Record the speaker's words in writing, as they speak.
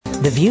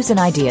The views and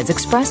ideas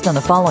expressed on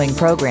the following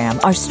program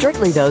are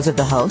strictly those of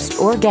the host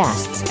or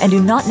guests and do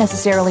not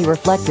necessarily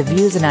reflect the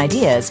views and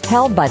ideas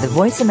held by the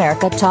Voice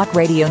America Talk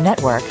Radio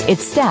Network,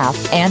 its staff,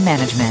 and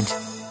management.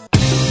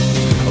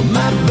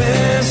 My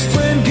best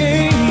friend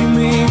gave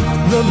me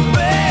the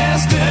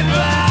best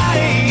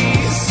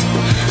advice.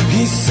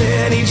 He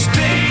said each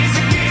day's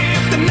a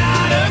gift and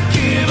not a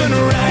given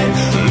right.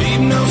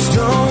 Leave no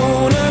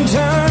stone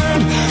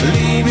unturned,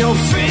 leave your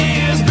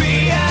fears behind,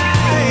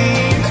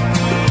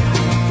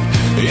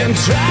 and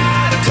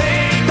try to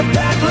take the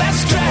path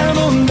less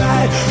traveled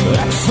by.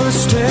 That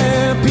first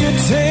step you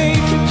take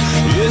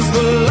is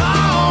the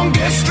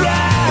longest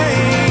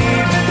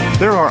ride.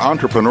 There are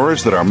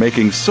entrepreneurs that are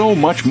making so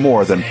much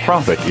more than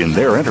profit in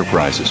their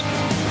enterprises.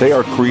 They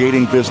are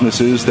creating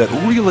businesses that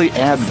really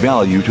add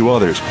value to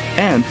others,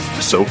 and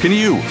so can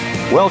you.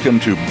 Welcome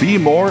to Be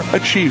More,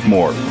 Achieve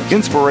More,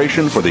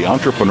 Inspiration for the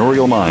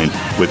Entrepreneurial Mind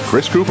with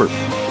Chris Cooper.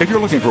 If you're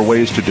looking for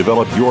ways to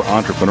develop your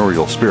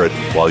entrepreneurial spirit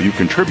while you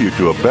contribute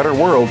to a better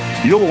world,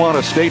 you'll want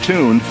to stay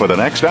tuned for the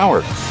next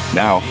hour.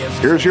 Now,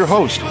 here's your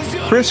host,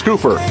 Chris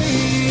Cooper.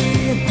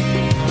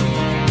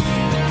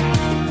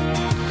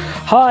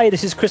 Hi,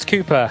 this is Chris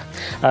Cooper.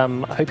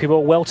 I hope you're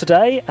all well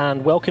today,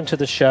 and welcome to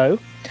the show.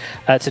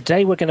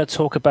 Today we're going to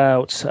talk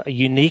about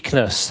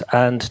uniqueness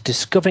and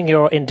discovering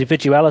your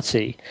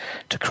individuality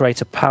to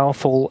create a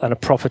powerful and a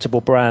profitable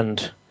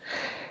brand.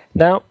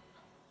 Now,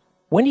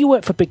 when you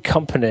work for big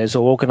companies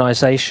or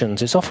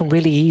organizations, it's often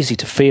really easy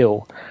to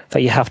feel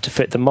that you have to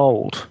fit the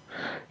mold,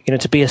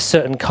 to be a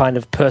certain kind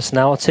of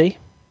personality.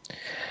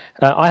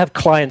 I have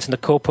clients in the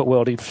corporate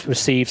world who've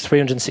received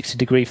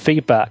 360-degree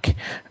feedback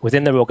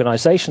within their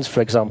organizations,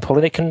 for example,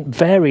 and it can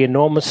vary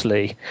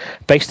enormously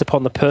based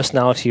upon the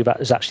personality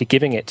that is actually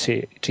giving it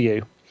to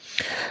you.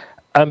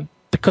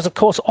 Because, of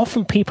course,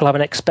 often people have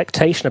an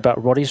expectation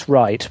about what is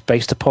right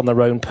based upon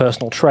their own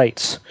personal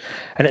traits.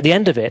 And at the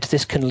end of it,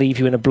 this can leave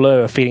you in a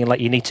blur, feeling like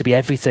you need to be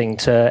everything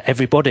to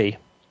everybody.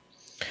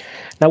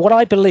 Now, what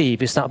I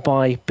believe is that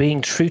by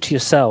being true to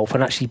yourself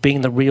and actually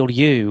being the real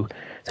you,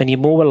 then you're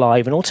more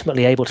alive and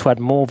ultimately able to add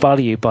more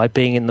value by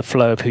being in the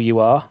flow of who you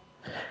are.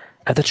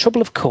 And the trouble,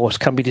 of course,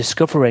 can be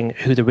discovering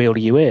who the real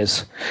you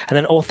is and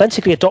then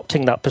authentically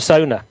adopting that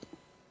persona.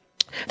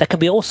 There can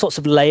be all sorts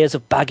of layers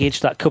of baggage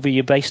that cover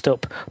you based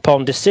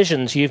upon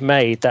decisions you've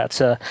made that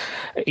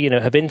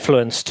have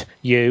influenced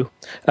you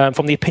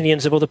from the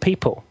opinions of other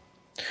people.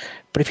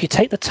 But if you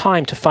take the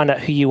time to find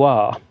out who you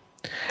are,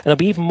 and there'll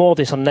be even more of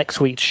this on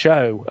next week's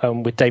show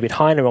with David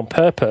Heiner on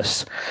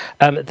purpose,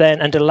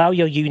 and allow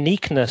your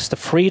uniqueness, the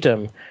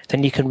freedom,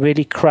 then you can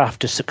really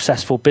craft a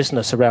successful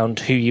business around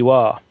who you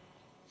are.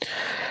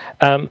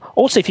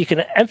 Also, if you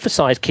can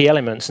emphasize key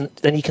elements,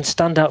 then you can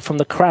stand out from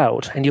the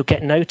crowd and you'll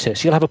get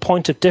noticed. You'll have a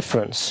point of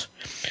difference.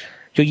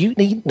 Your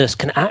uniqueness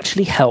can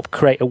actually help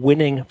create a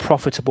winning,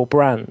 profitable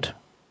brand.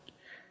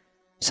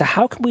 So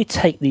how can we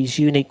take these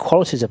unique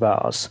qualities of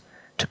ours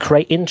to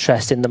create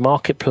interest in the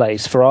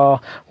marketplace for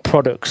our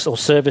products or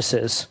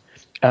services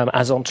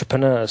as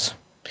entrepreneurs?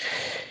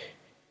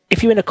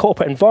 If you're in a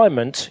corporate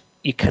environment,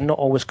 you cannot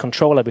always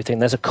control everything.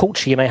 There's a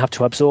culture you may have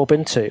to absorb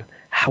into.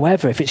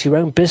 However, if it's your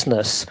own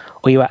business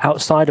or you are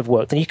outside of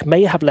work, then you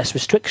may have less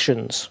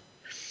restrictions.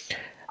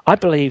 I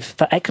believe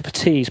that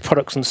expertise,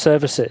 products and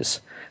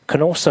services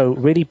can also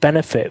really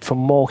benefit from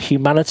more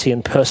humanity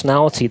and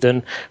personality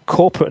than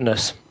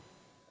corporateness.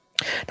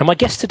 Now, my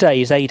guest today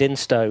is Ayd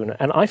Instone,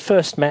 and I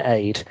first met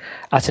Ayd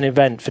at an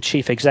event for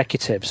chief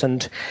executives,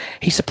 and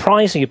he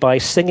surprised me by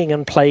singing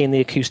and playing the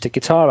acoustic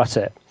guitar at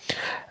it.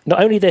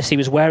 Not only this, he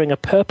was wearing a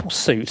purple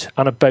suit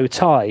and a bow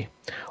tie,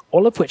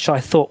 all of which I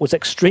thought was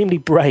extremely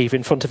brave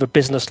in front of a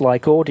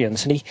business-like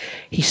audience, and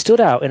he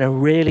stood out in a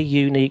really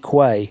unique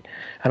way,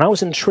 and I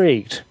was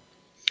intrigued.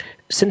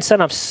 Since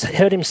then, I've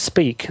heard him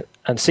speak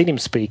and seen him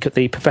speak at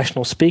the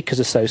Professional Speakers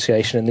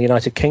Association in the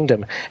United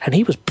Kingdom, and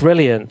he was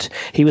brilliant.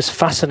 He was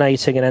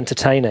fascinating and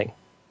entertaining.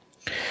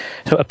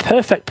 So a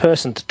perfect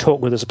person to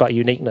talk with us about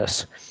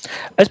uniqueness.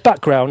 As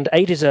background,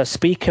 Ayd is a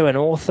speaker, an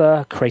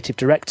author, creative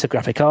director,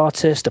 graphic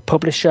artist, a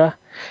publisher.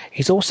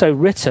 He's also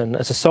written,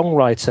 as a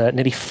songwriter,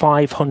 nearly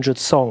 500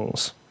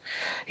 songs.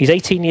 He's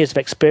 18 years of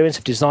experience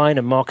of design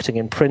and marketing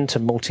in print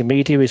and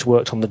multimedia. He's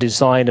worked on the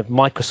design of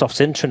Microsoft's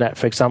intranet,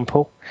 for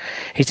example.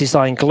 He's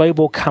designed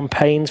global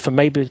campaigns for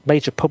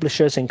major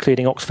publishers,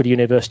 including Oxford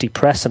University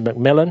Press and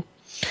Macmillan.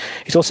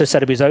 He's also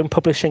set up his own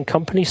publishing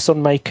company,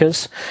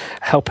 Sunmakers,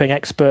 helping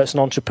experts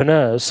and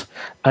entrepreneurs,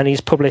 and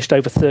he's published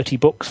over 30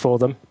 books for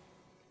them.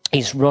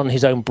 He's run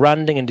his own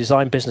branding and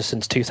design business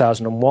since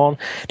 2001,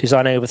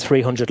 designing over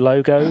 300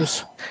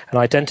 logos and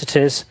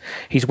identities.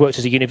 He's worked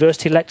as a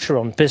university lecturer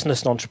on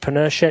business and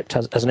entrepreneurship,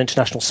 as an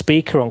international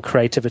speaker on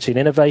creativity and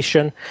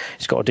innovation.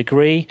 He's got a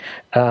degree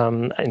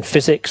in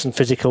physics and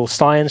physical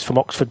science from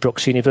Oxford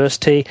Brookes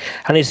University,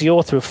 and he's the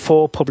author of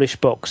 4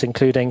 published books,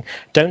 including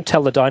Don't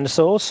Tell the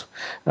Dinosaurs,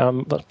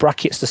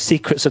 brackets The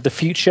Secrets of the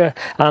Future,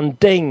 and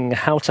Ding,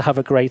 How to Have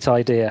a Great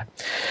Idea.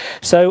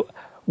 So,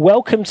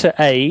 welcome to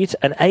Ayd,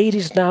 and Ayd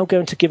is now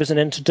going to give us an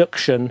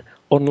introduction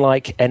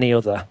unlike any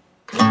other.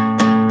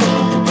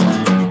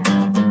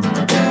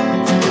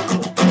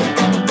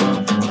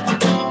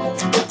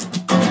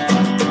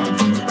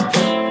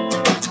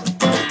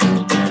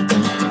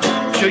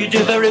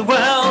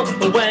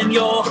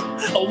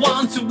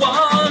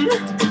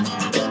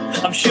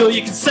 sure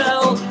you can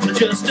sell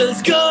just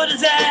as good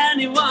as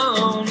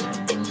anyone.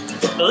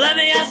 Let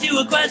me ask you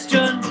a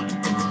question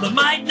that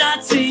might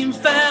not seem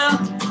fair.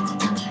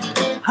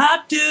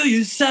 How do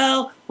you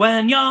sell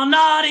when you're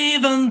not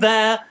even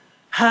there?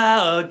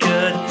 How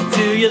good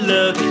do you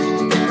look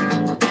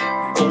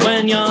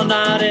when you're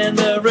not in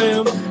the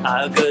room?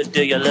 How good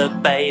do you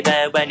look, baby,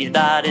 when you're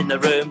not in the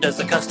room? Does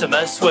the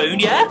customer swoon,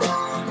 yeah?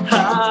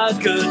 How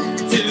good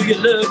do you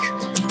look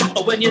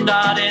when you're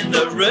not in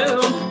the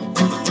room?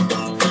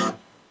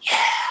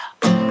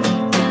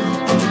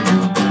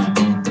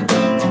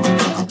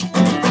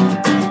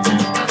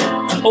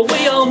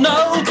 We all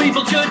know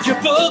people judge a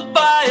book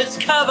by its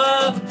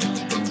cover.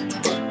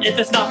 If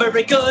it's not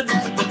very good,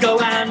 we'll go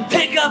and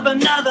pick up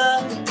another.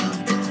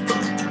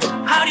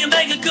 How do you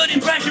make a good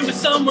impression with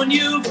someone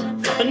you've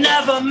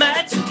never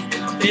met?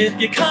 If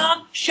you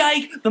can't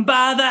shake them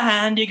by the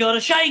hand, you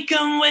gotta shake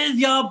them with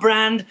your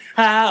brand.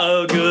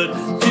 How good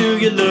do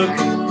you look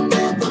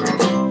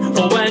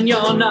when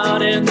you're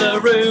not in the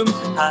room?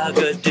 How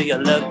good do you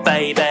look,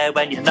 baby,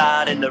 when you're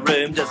not in the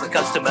room? Does the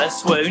customer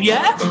swoon,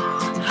 yeah?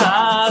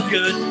 How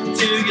good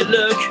do you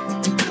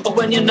look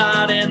when you're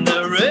not in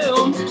the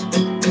room?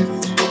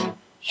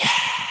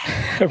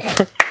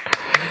 Yeah.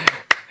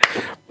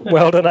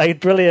 Well done, Ayd.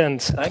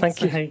 Brilliant. Thanks,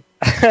 Thank you. Ayd.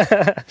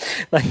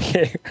 Thank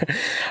you.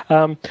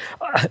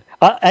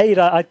 Ayd,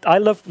 I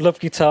love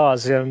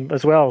guitars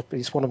as well.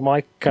 It's one of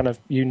my kind of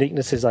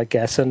uniquenesses, I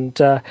guess. And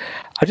I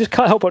just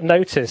can't help but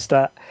notice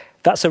that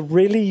that's a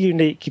really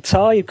unique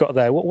guitar you've got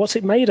there. What's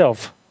it made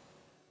of?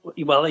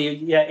 Well,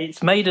 yeah,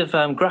 it's made of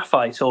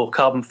graphite or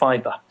carbon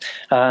fibre.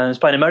 It's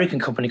by an American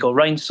company called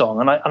Rainsong,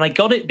 and I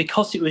got it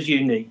because it was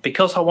unique,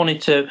 because I wanted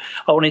to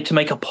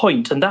make a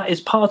point, and that is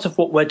part of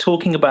what we're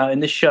talking about in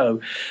this show.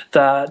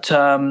 That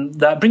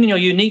bringing your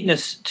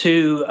uniqueness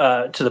to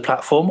the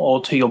platform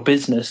or to your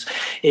business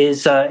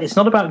is it's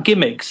not about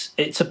gimmicks.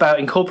 It's about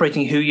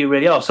incorporating who you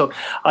really are. So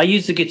I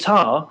use the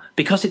guitar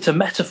because it's a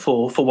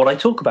metaphor for what I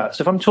talk about.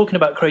 So if I'm talking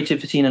about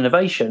creativity and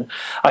innovation,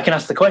 I can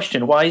ask the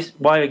question: why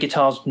are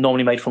guitars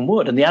normally made from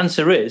wood? And the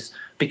answer is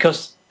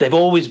because they've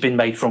always been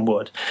made from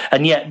wood,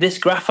 and yet this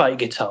graphite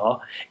guitar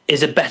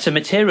is a better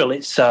material.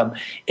 It's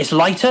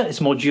lighter,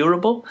 it's more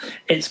durable,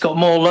 it's got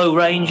more low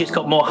range, it's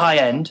got more high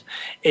end.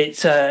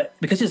 It's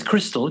because it's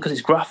crystal, because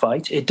it's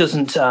graphite, it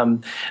doesn't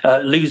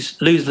lose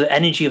the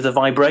energy of the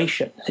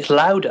vibration. It's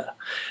louder.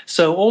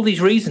 So all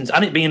these reasons,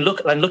 and it being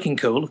looking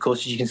cool, of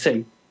course, as you can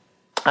see,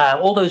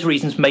 all those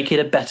reasons make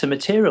it a better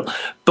material.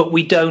 But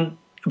we don't.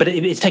 But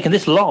it's taken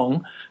this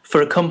long for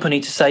a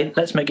company to say,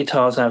 let's make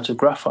guitars out of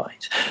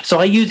graphite. So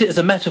I use it as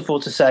a metaphor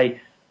to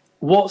say,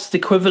 what's the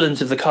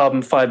equivalent of the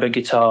carbon fibre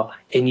guitar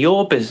in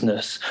your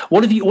business?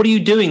 What are you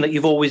doing that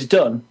you've always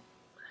done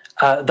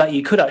that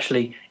you could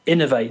actually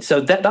innovate? So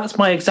that's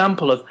my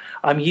example of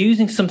I'm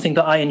using something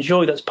that I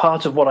enjoy, that's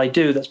part of what I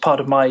do, that's part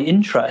of my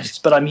interests,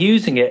 but I'm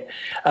using it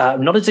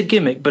not as a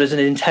gimmick, but as an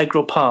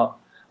integral part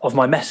of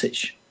my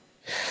message.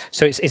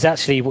 So it's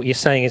actually what you're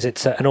saying is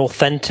it's an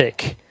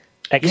authentic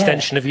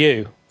extension of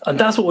you. And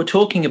that's what we're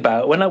talking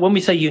about when we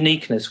say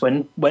uniqueness.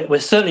 When we're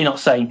certainly not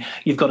saying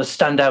you've got to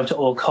stand out at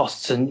all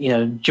costs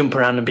and jump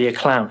around and be a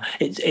clown.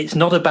 It's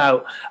not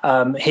about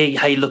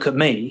hey, look at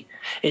me.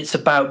 It's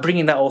about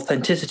bringing that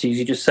authenticity, as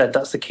you just said.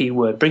 That's the key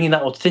word. Bringing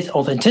that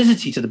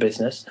authenticity to the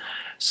business,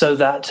 so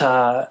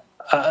that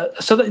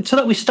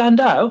we stand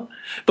out,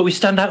 but we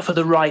stand out for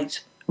the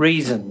right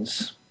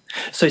reasons.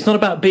 So it's not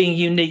about being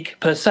unique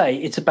per se.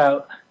 It's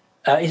about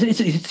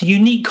it's a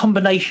unique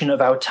combination of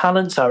our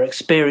talents, our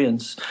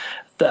experience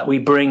that we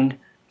bring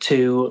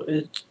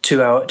to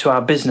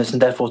our business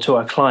and therefore to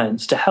our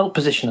clients to help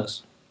position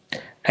us.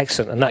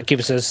 Excellent, and that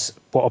gives us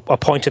a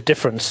point of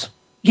difference.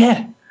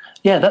 Yeah,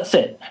 that's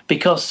it.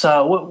 Because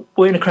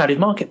we're in a crowded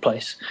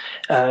marketplace.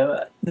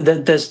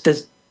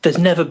 There's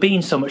never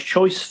been so much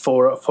choice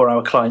for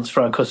our clients,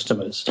 for our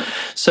customers.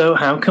 So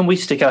how can we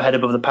stick our head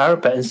above the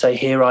parapet and say,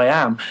 here I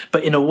am,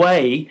 but in a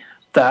way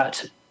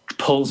that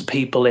pulls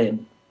people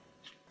in?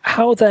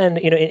 How then,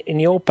 in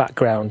your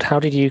background, how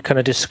did you kind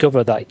of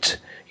discover that,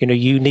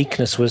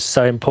 uniqueness was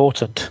so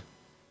important?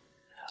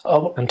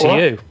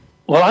 You?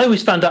 Well, I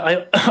always found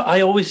out I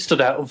always stood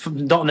out,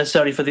 not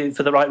necessarily for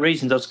the right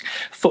reasons. I was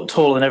a foot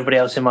taller than everybody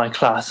else in my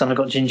class, and I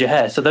got ginger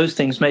hair, so those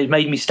things made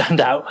me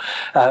stand out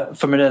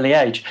from an early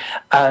age.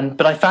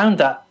 But I found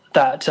that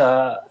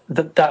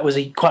was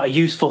quite a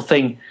useful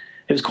thing.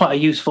 It was quite a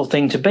useful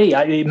thing to be.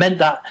 It meant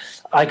that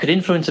I could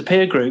influence a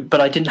peer group,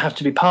 but I didn't have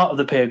to be part of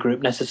the peer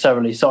group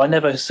necessarily. So I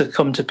never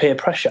succumbed to peer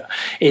pressure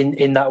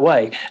in that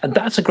way. And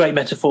that's a great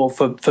metaphor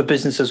for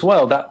business as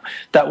well.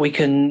 That we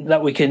can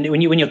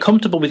when you're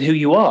comfortable with who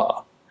you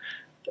are,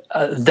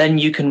 then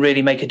you can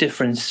really make a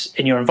difference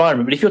in your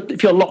environment. But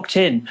if you're locked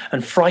in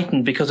and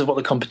frightened because of what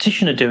the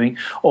competition are doing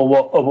or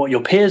what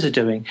your peers are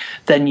doing,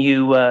 then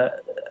you are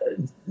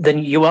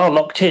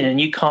locked in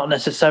and you can't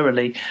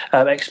necessarily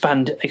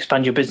expand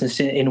your business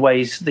in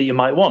ways that you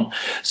might want.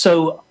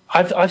 So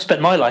I've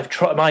spent my life,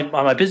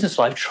 my business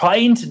life,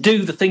 trying to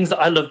do the things that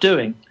I love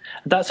doing,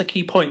 That's a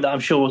key point that I'm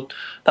sure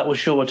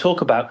we'll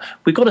talk about.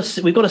 We've got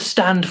to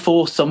stand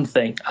for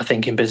something. I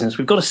think in business,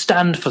 we've got to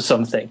stand for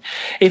something.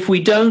 If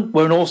we don't,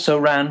 we're an also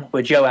ran.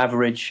 We're Joe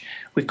Average.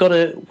 We've got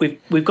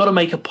to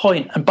make a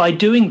point, and by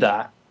doing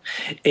that,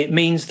 it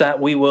means that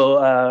we'll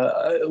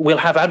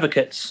have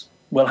advocates.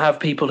 We'll have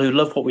people who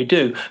love what we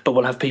do, but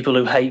we'll have people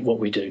who hate what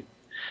we do,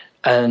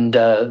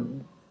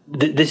 and.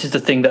 This is the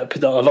thing that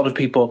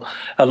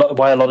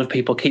why a lot of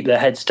people keep their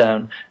heads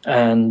down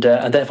and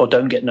therefore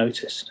don't get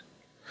noticed.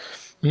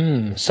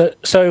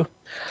 So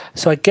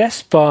I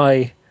guess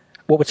by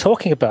what we're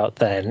talking about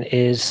then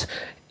is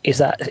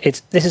that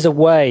this is a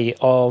way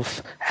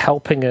of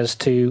helping us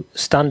to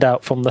stand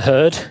out from the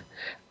herd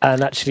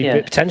and actually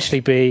potentially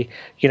be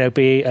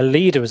a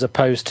leader as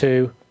opposed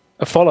to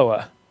a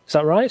follower. Is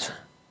that right?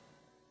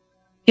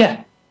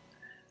 Yeah.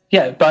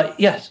 Yeah, but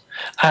yes,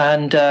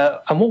 and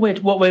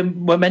what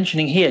we're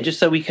mentioning here, just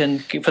so we can,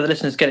 for the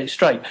listeners, get it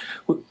straight.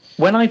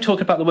 When I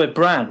talk about the word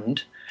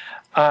brand,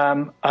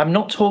 I'm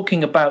not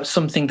talking about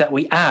something that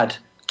we add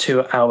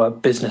to our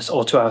business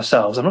or to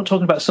ourselves. I'm not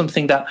talking about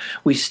something that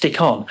we stick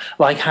on,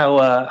 like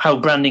how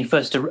branding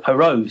first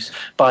arose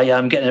by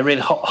getting a really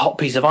hot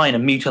piece of iron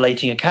and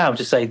mutilating a cow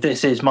to say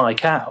this is my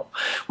cow.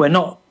 I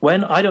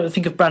don't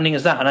think of branding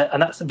as that,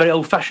 and that's a very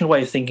old-fashioned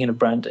way of thinking of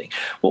branding.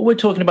 What we're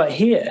talking about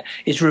here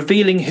is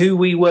revealing who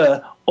we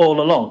were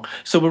all along.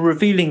 So we're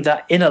revealing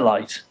that inner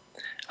light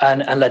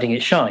and letting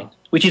it shine.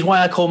 Which is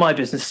why I call my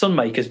business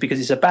Sunmakers, because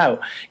it's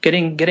about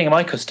getting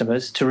my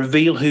customers to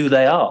reveal who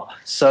they are,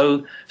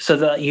 so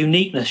that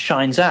uniqueness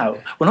shines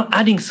out. We're not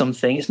adding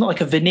something. It's not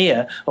like a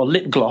veneer or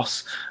lip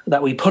gloss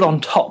that we put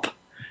on top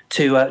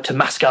to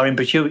mask our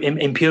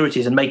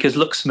impurities and make us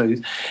look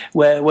smooth.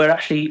 We're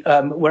actually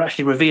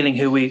revealing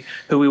who we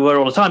were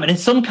all the time. And in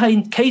some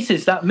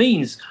cases, that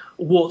means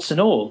warts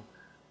and all.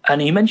 And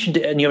you mentioned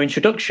it in your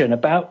introduction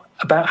about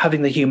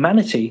having the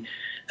humanity,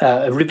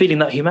 revealing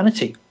that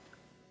humanity.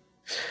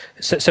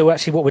 So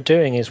actually, what we're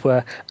doing is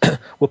we're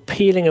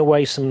peeling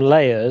away some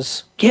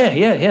layers.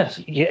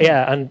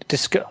 And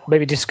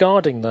maybe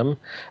discarding them,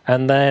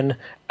 and then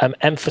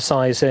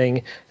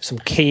emphasising some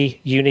key,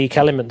 unique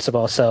elements of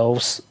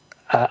ourselves,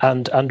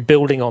 and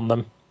building on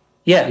them.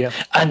 Yeah.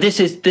 And this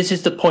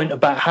is the point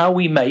about how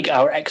we make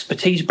our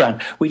expertise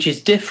brand, which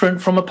is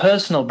different from a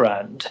personal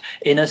brand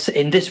in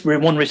this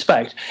one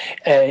respect,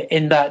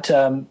 in that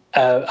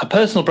a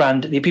personal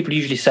brand, the people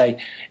usually say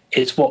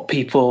it's what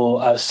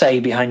people say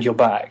behind your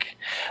back,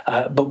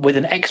 but with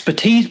an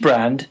expertise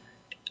brand,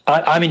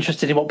 I'm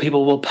interested in what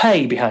people will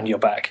pay behind your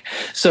back.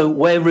 So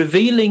we're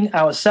revealing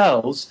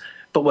ourselves,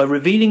 but we're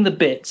revealing the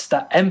bits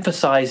that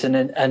emphasise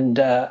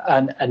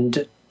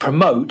and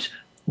promote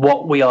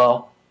what we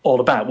are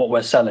all about, what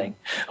we're selling.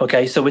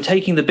 Okay, so we're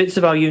taking the bits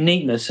of our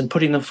uniqueness and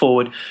putting them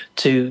forward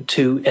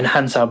to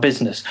enhance our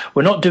business.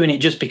 We're not doing it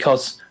just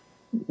because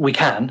we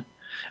can.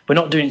 We're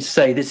not doing it to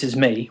say this is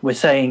me. We're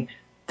saying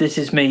this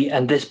is me,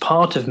 and this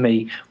part of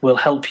me will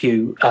help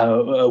you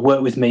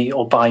work with me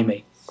or buy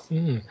me.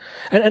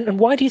 And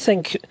why do you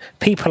think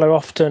people are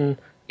often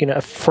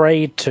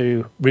afraid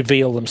to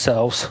reveal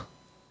themselves?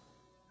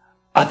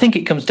 I think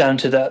it comes down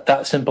to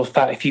that simple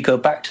fact. If you go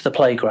back to the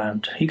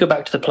playground,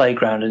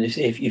 and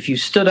if you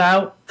stood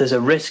out, there's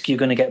a risk you're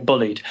going to get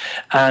bullied.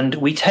 And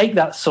we take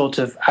that sort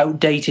of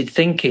outdated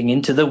thinking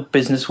into the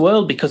business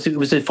world because it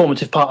was a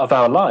formative part of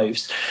our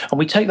lives. And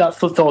we take that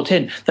thought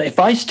in, that if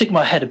I stick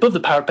my head above the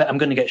parapet, I'm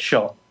going to get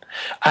shot.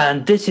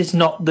 And this is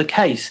not the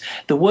case.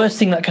 The worst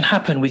thing that can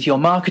happen with your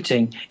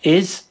marketing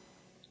is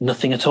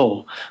nothing at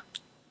all.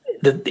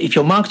 If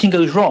your marketing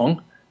goes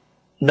wrong,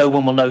 no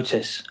one will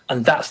notice,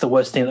 and that's the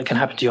worst thing that can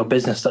happen to your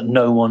business, that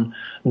no one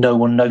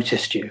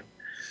noticed you.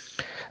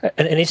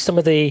 And is some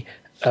of the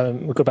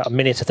we've got about a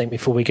minute, I think,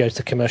 before we go to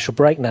the commercial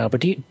break now.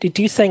 But do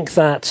you think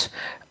that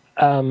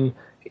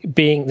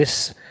being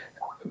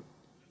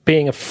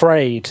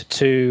afraid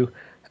to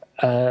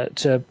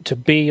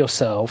be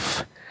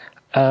yourself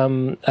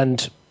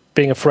and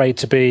being afraid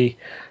to be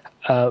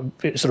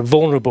sort of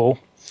vulnerable?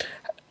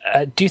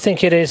 Do you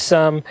think it is,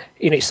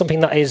 it's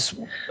something that is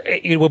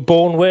you were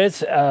born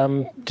with?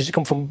 Does it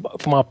come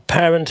from our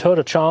parenthood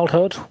or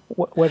childhood?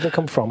 Where did it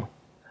come from?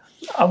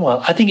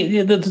 Well, I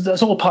think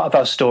that's all part of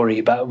our story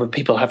about when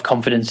people have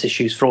confidence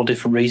issues for all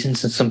different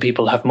reasons, and some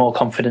people have more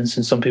confidence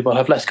and some people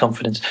have less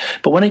confidence.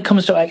 But when it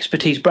comes to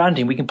expertise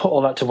branding, we can put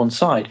all that to one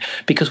side,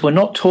 because we're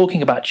not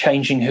talking about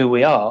changing who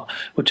we are.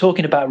 We're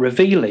talking about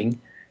revealing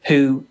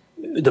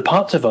the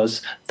parts of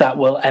us that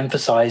will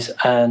emphasize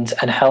and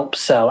help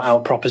sell our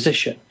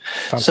proposition.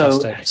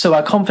 Fantastic. So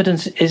our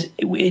confidence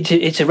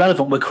it's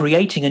irrelevant. We're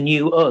creating a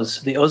new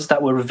us, the us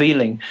that we're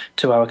revealing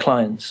to our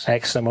clients.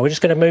 Excellent. Well, we're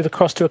just going to move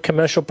across to a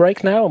commercial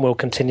break now, and we'll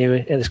continue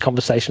in this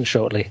conversation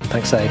shortly.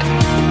 Thanks, Ayd.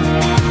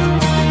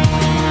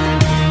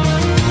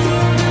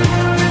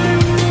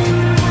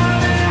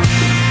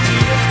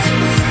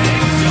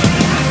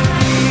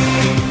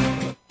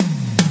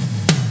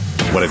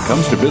 When it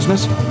comes to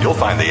business, you'll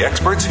find the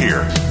experts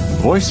here.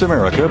 Voice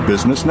America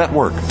Business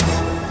Network.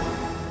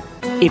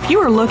 If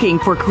you are looking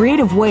for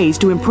creative ways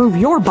to improve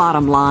your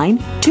bottom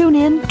line, tune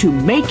in to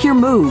Make Your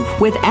Move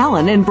with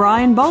Alan and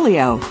Brian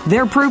Bolio.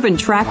 Their proven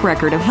track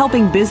record of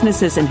helping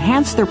businesses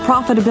enhance their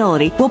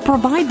profitability will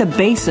provide the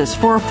basis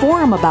for a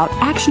forum about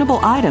actionable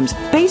items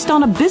based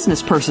on a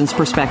business person's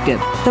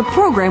perspective. The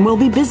program will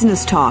be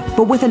business talk,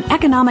 but with an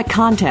economic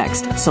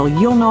context, so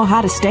you'll know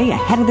how to stay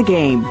ahead of the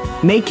game.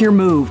 Make Your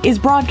Move is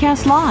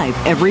broadcast live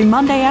every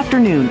Monday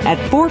afternoon at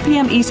 4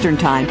 p.m. Eastern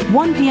Time,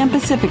 1 p.m.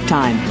 Pacific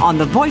Time on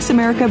the Voice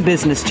America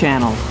Business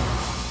Channel.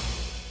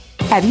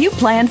 Have you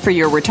planned for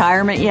your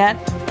retirement yet?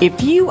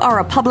 If you are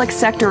a public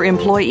sector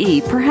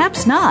employee,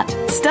 perhaps not.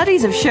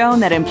 Studies have shown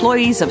that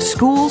employees of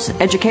schools,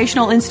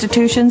 educational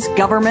institutions,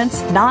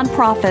 governments,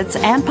 nonprofits,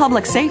 and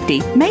public safety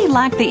may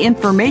lack the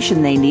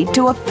information they need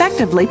to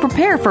effectively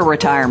prepare for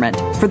retirement.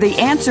 For the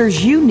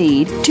answers you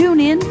need, tune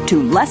in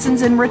to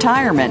Lessons in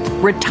Retirement,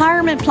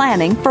 Retirement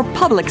Planning for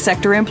Public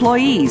Sector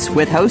Employees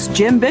with host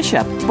Jim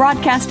Bishop,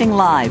 broadcasting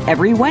live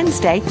every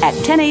Wednesday at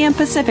 10 a.m.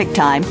 Pacific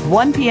Time,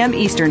 1 p.m.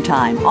 Eastern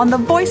Time on the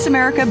Voice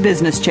America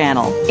Business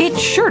Channel. It's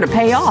sure to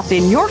pay off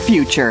in your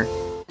future.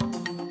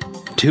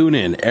 Tune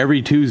in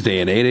every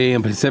Tuesday at 8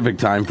 a.m. Pacific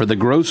Time for The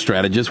Growth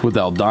Strategist with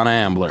Eldonna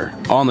Ambler.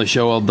 On the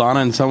show,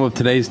 Eldonna and some of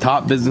today's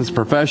top business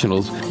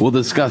professionals will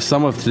discuss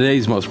some of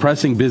today's most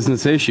pressing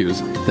business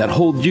issues that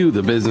hold you,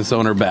 the business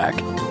owner, back.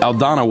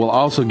 Eldonna will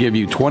also give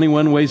you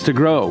 21 ways to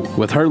grow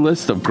with her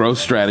list of growth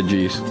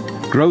strategies.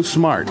 Grow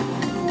smart,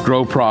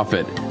 grow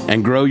profit,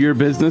 and grow your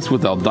business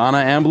with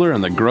Eldonna Ambler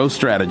and The Growth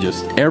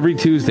Strategist every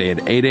Tuesday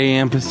at 8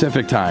 a.m.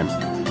 Pacific Time,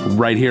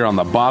 right here on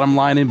the Bottom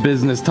Line in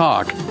Business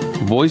Talk,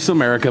 Voice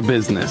America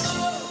Business.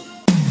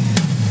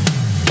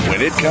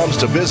 When it comes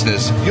to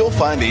business, you'll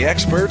find the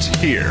experts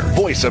here.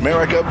 Voice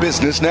America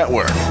Business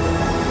Network.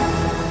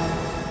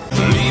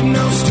 Leave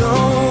no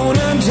stone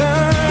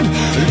unturned.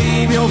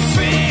 Leave your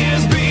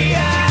fears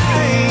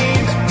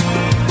behind.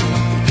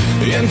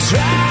 And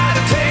try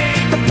to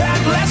take the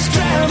path less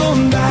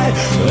traveled by.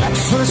 That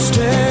first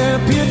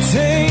step you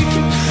take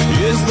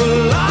is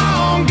the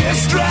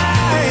longest ride.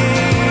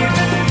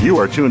 You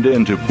are tuned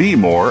in to Be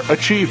More,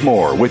 Achieve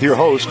More with your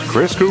host,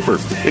 Chris Cooper.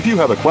 If you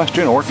have a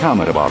question or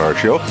comment about our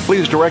show,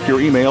 please direct your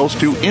emails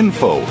to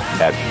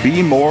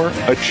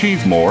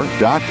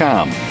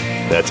info@bemoreachievemore.com.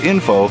 That's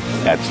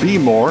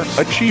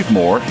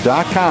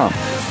info@bemoreachievemore.com.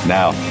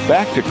 Now,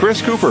 back to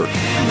Chris Cooper.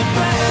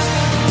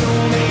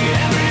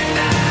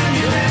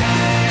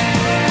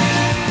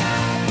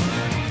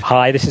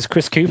 Hi, this is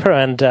Chris Cooper,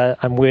 and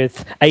I'm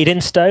with Ayd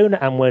Instone,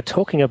 and we're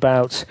talking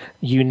about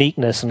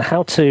uniqueness and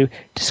how to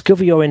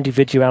discover your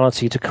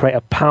individuality to create a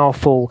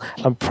powerful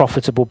and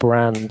profitable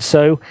brand.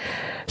 So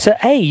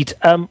Ayd,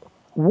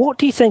 what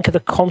do you think are the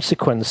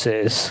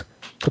consequences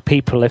for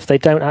people if they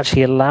don't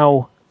actually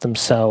allow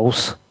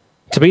themselves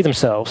to be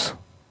themselves?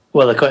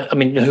 Well, I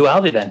mean, who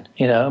are they then?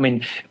 You know, I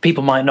mean,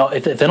 people might not,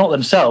 if they're not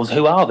themselves,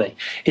 who are they?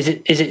 Is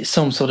it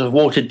some sort of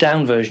watered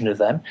down version of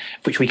them,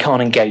 which we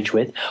can't engage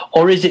with,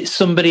 or is it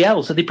somebody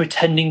else? Are they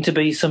pretending to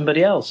be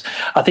somebody else?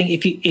 I think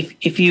if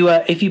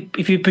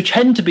you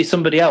pretend to be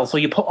somebody else, or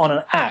you put on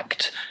an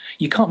act,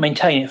 you can't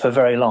maintain it for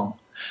very long.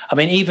 I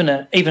mean, even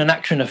an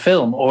actor in a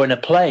film or in a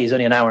play is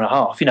only an hour and a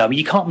half. You know,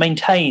 you can't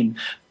maintain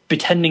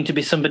pretending to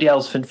be somebody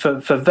else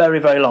for very,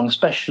 very long,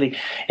 especially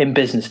in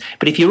business.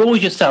 But if you're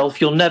always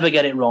yourself, you'll never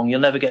get it wrong. You'll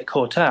never get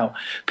caught out.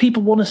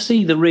 People want to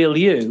see the real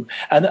you.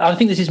 And I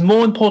think this is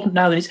more important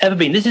now than it's ever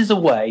been. This is the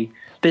way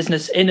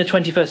business in the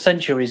 21st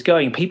century is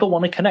going. People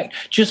want to connect.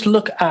 Just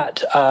look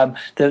at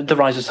the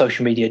rise of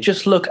social media.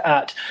 Just look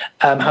at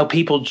how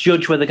people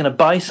judge whether they're going to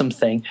buy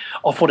something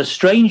off what a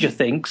stranger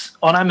thinks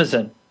on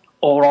Amazon,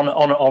 or on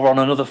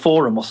another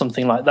forum or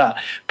something like that.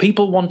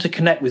 People want to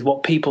connect with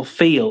what people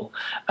feel,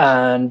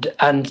 and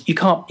you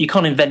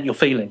can't invent your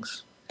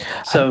feelings.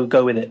 So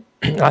go with it.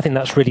 I think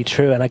that's really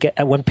true. And I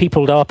get when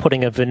people are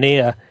putting a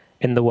veneer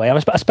in the way. I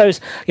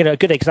suppose, you know, a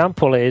good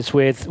example is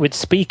with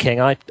speaking.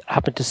 I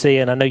happen to see,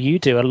 and I know you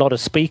do, a lot of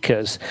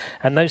speakers,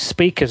 and those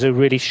speakers who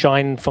really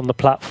shine from the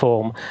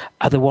platform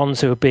are the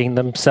ones who are being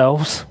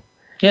themselves.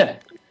 Yeah.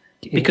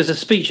 Because a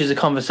speech is a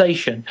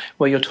conversation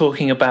where you're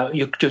talking about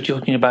your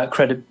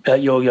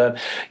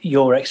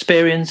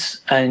experience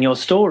and your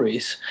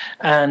stories,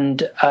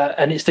 and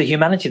it's the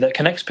humanity that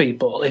connects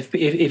people. If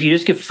you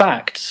just give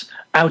facts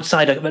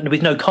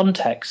with no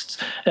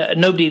context,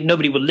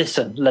 nobody will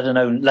listen, let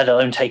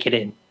alone take it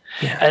in.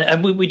 Yeah.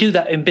 And we do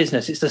that in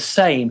business. It's the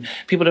same.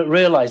 People don't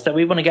realise that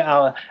we want to get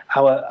our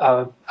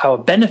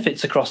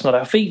benefits across, not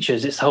our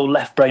features. It's the whole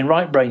left brain,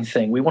 right brain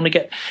thing. We want to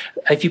get.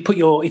 If you put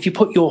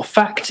your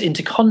facts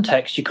into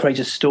context, you create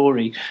a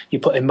story. You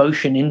put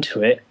emotion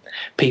into it.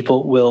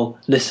 People will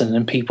listen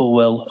and people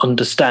will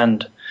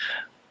understand.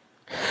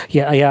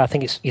 Yeah. I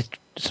think it's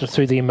sort of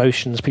through the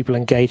emotions people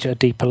engage at a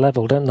deeper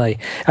level, don't they?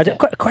 A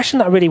question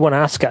that I really want to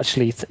ask,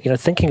 actually,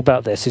 thinking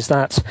about this, is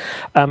that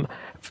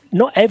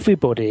not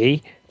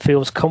everybody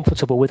feels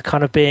comfortable with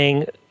kind of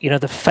being,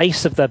 the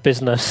face of their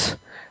business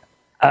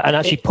and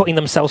actually putting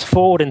themselves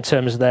forward in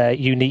terms of their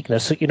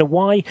uniqueness. So,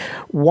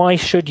 why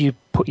should you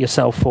put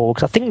yourself forward?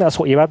 Because I think that's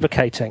what you're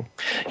advocating.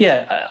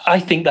 Yeah, I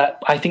think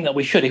that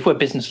we should, if we're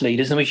business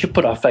leaders, then we should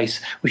put our face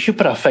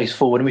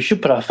forward, and we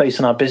should put our face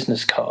on our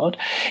business card.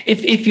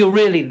 If you're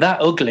really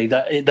that ugly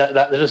that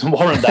doesn't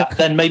warrant that,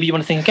 then maybe you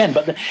want to think again.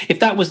 But if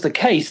that was the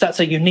case, that's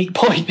a unique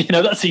point.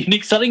 That's a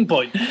unique selling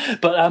point.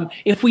 But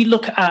if we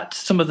look at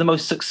some of the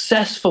most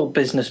successful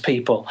business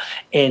people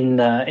in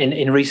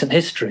recent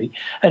history,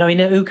 and I mean,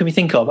 who can we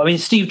think of? I mean,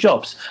 Steve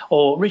Jobs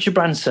or Richard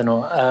Branson,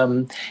 or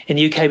in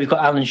the UK we've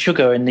got Alan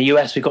Sugar, in the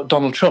US we've got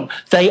Donald Trump.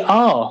 They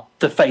are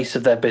the face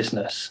of their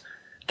business.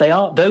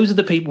 Those are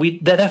the people.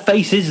 Their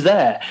face is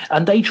there,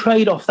 and they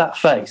trade off that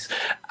face.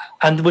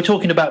 And we're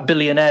talking about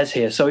billionaires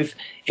here. So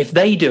if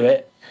they do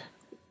it,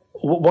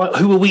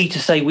 who are we to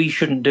say we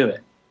shouldn't do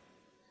it?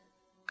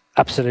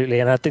 Absolutely,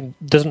 and I think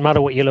it doesn't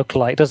matter what you look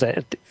like, does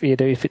it?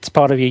 If it's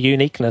part of your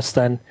uniqueness,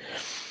 then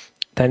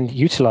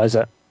utilize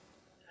it.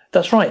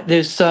 That's right.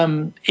 There's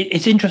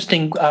it's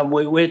interesting.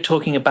 We're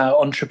talking about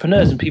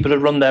entrepreneurs and people who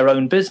run their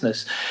own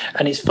business,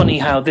 and it's funny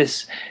how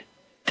this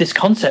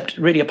concept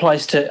really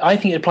applies to. I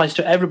think it applies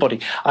to everybody.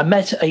 I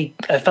met a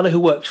fellow who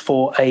worked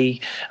for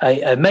a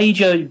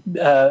major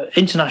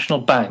international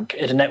bank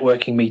at a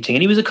networking meeting,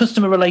 and he was a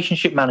customer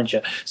relationship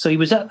manager. So he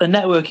was at the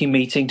networking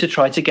meeting to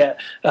try to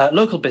get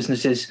local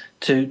businesses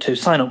to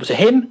sign up to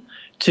him.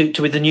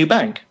 With the new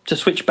bank, to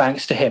switch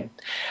banks to him.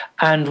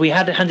 And we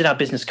had handed our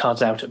business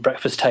cards out at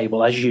breakfast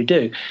table, as you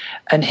do.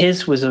 And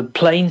his was a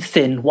plain,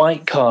 thin,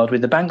 white card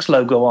with the bank's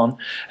logo on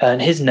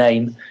and his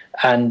name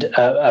and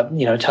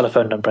a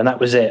telephone number, and that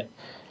was it.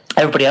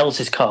 Everybody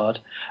else's card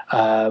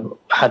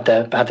had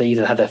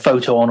their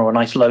photo on, or a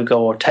nice logo,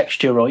 or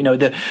texture, or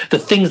the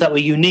things that were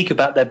unique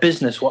about their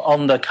business were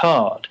on the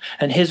card,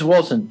 and his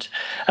wasn't.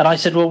 And I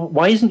said, well,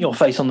 why isn't your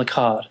face on the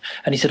card?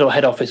 And he said,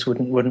 head office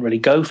wouldn't really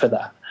go for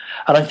that.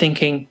 And I'm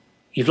thinking,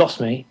 you've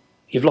lost me.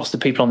 You've lost the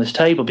people on this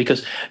table,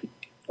 because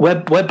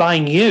we're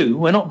buying you.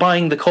 We're not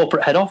buying the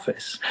corporate head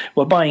office.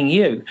 We're buying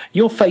you.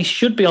 Your face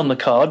should be on the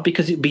card,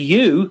 because it'd be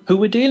you who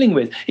we're dealing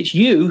with. It's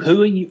you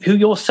who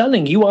you're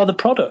selling. You are the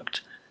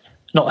product,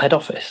 not head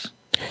office.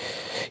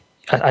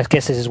 I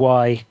guess this is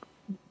why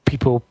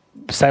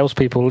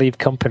salespeople leave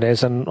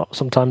companies, and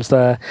sometimes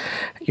their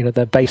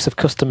base of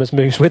customers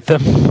moves with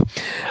them.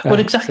 Well,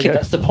 exactly.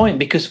 That's the point,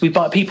 because we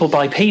buy people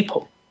by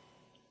people.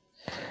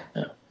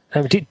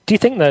 Do you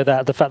think, though,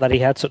 that the fact that he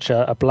had such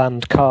a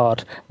bland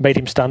card made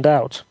him stand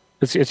out?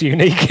 It's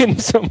unique in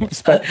some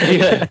respect.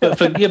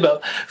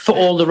 But for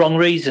all the wrong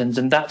reasons,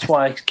 and that's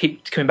why I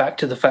keep coming back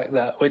to the fact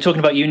that we're talking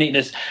about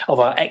uniqueness of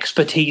our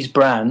expertise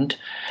brand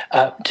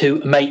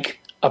to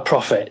make a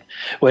profit.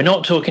 We're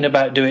not talking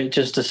about doing it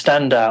just to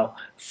stand out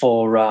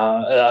for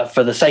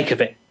the sake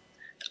of it.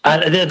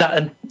 And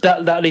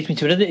that leads me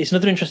to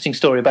another interesting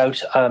story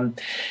about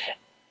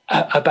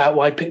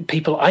why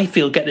people, I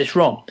feel, get this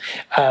wrong.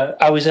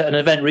 I was at an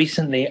event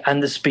recently,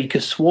 and the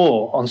speaker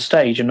swore on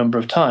stage a number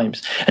of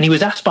times, and he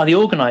was asked by the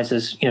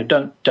organisers,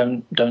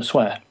 don't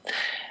swear,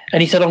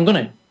 and he said, I'm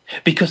going to,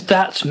 because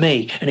that's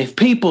me, and if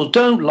people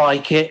don't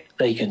like it,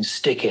 they can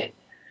stick it.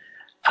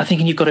 I'm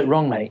thinking, you've got it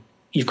wrong, mate.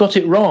 You've got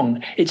it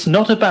wrong. It's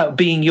not about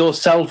being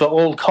yourself at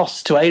all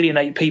costs to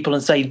alienate people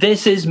and say,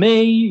 this is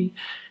me.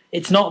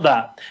 It's not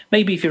that.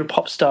 Maybe if you're a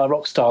pop star,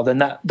 rock star,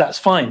 then that's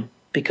fine,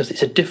 because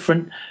it's a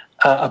different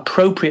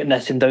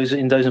appropriateness in those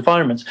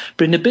environments.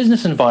 But in the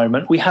business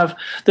environment,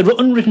 there are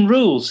unwritten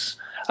rules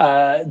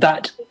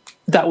that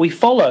we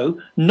follow,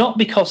 not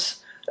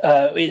because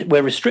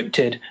we're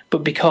restricted,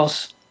 but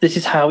because this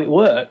is how it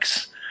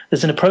works.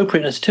 There's an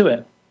appropriateness to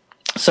it.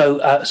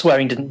 So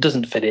swearing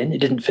doesn't fit in. It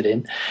didn't fit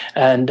in,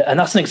 and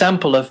that's an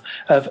example of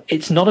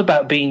it's not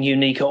about being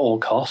unique at all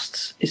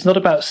costs. It's not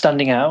about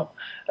standing out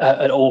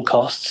at all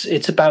costs.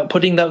 It's about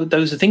putting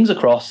those things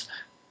across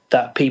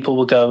that people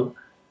will go,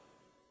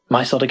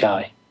 my sort of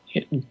guy.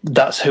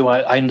 That's who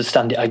I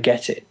understand it. I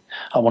get it.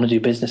 I want to do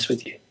business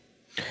with you.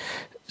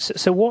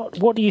 So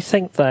what do you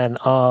think then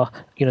are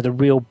the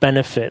real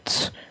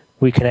benefits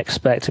we can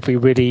expect if we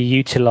really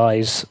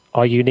utilize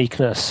our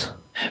uniqueness?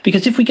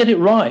 Because if we get it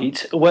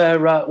right,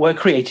 we're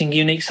creating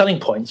unique selling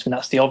points, and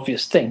that's the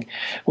obvious thing.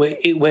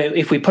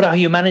 If we put our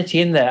humanity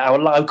in there,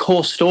 our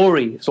core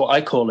story is what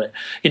I call it.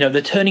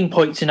 The turning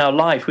points in our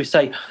life. We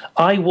say,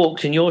 I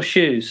walked in your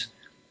shoes,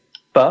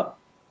 but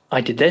I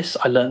did this,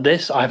 I learned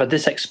this, I've had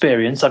this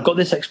experience, I've got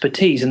this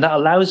expertise, and that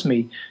allows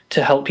me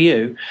to help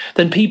you.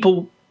 Then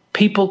people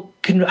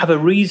can have a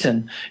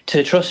reason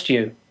to trust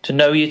you, to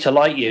know you, to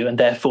like you, and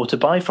therefore to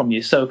buy from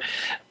you. So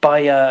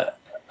by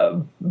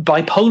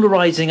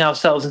polarizing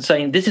ourselves and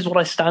saying, this is what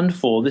I stand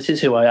for, this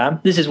is who I am,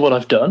 this is what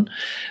I've done,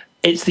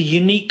 it's the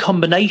unique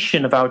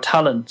combination of our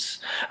talents,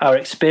 our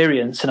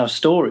experience, and our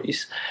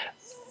stories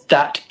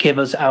that give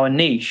us our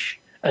niche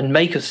and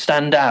make us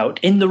stand out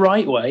in the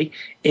right way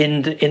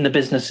in the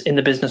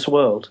business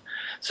world.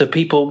 So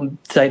people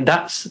say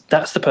that's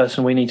the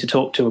person we need to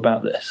talk to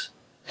about this.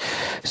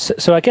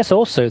 So I guess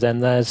also then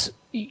there's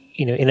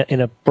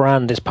in a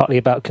brand is partly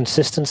about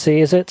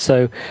consistency, is it?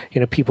 So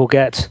you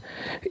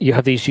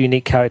have these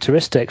unique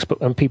characteristics, but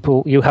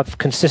you have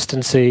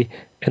consistency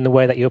in the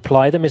way that you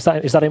apply them. Is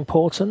that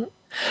important?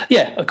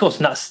 Yeah, of course,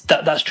 and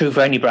that's true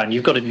for any brand.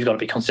 You've got to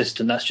be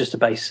consistent. That's just a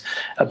base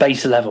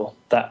level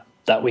that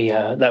we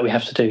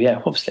have to do.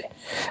 Yeah, obviously.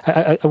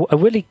 A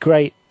really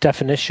great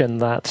definition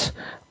that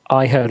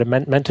I heard a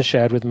mentor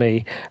shared with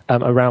me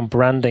around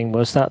branding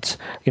was that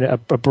a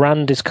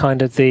brand is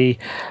kind of the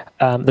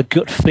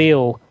gut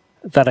feel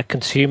that a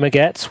consumer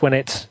gets when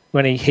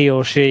he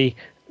or she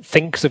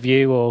thinks of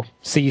you or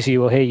sees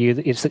you or hear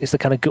you. It's the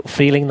kind of gut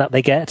feeling that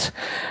they get.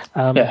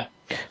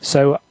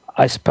 So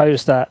I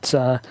suppose that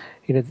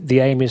the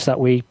aim is that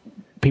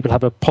people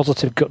have a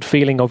positive gut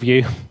feeling of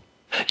you.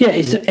 Yeah,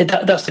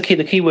 that's the key.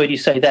 The key word you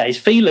say there is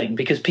feeling,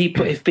 because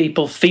if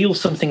people feel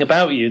something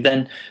about you,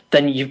 then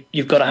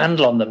you've got a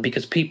handle on them.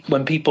 Because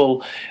when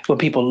people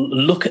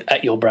look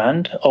at your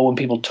brand, or when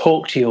people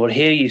talk to you or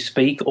hear you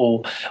speak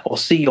or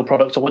see your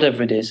product or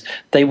whatever it is,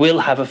 they will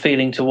have a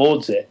feeling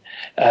towards it.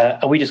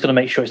 And we just got to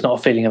make sure it's not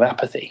a feeling of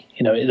apathy.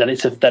 That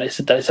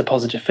it's a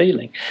positive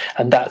feeling,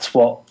 and that's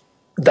what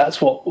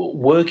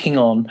working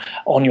on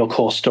your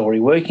core story,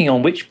 working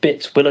on which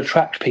bits will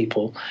attract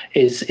people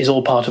is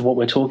all part of what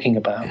we're talking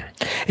about.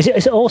 Is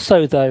it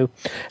also, though,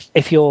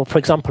 if you're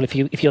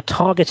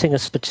targeting a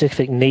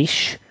specific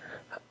niche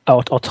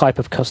or type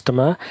of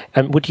customer,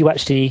 and would you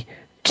actually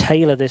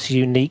tailor this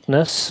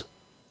uniqueness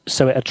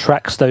so it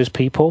attracts those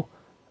people?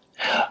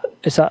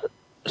 Is that...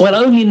 Well,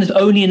 only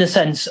in the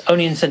sense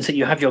that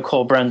you have your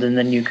core brand, and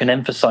then you can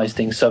emphasize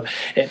things. So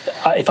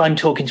if I'm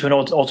talking to an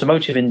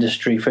automotive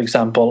industry, for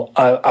example,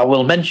 I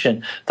will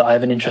mention that I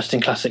have an interest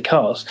in classic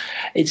cars.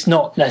 It's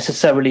not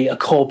necessarily a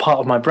core part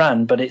of my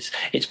brand, but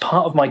it's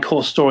part of my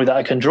core story that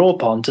I can draw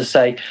upon to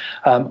say,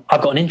 I've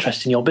got an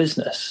interest in your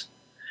business.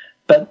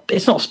 But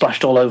it's not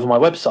splashed all over my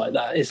website.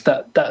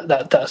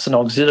 That's an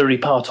auxiliary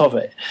part of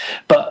it.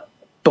 But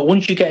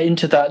once you get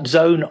into that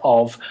zone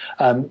of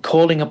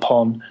calling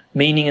upon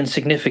meaning and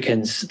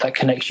significance that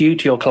connects you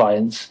to your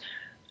clients,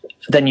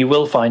 then you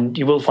will find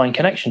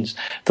connections.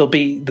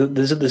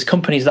 There's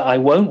companies that I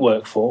won't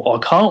work for or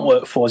can't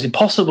work for. It's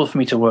impossible for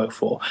me to work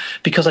for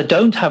because I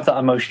don't have that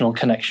emotional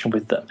connection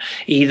with them,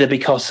 either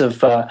because of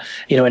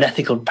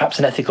perhaps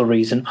an ethical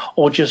reason,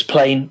 or just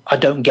plain I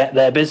don't get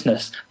their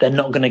business. They're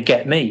not going to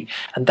get me,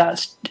 and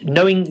that's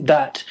knowing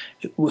that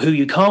who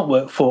you can't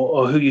work for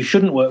or who you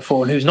shouldn't work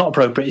for and who's not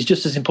appropriate is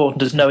just as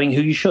important as knowing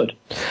who you should.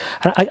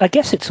 And I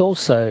guess it's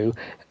also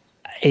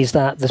is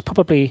that there's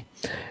probably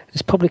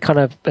kind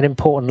of an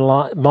important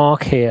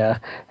mark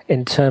here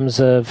in terms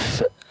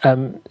of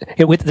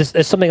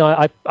there's something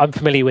I'm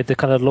familiar with, the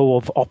kind of law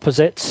of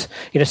opposites.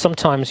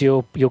 Sometimes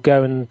you'll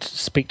go and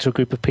speak to a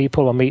group of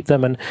people or meet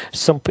them, and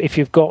if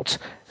you've got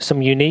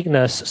some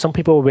uniqueness, some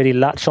people will really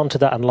latch onto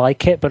that and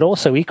like it, but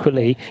also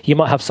equally you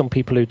might have some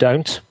people who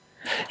don't.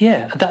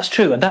 Yeah, that's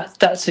true, and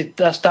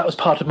that was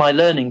part of my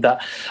learning.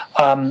 That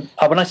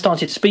when I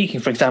started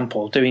speaking, for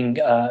example, doing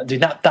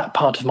that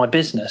part of my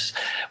business,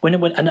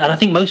 and I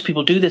think most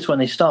people do this when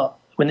they start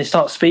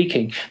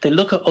speaking, they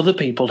look at other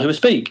people who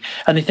speak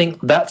and they think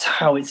that's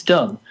how it's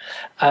done,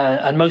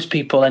 and most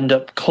people end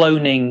up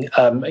cloning,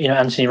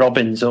 Anthony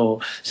Robbins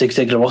or Zig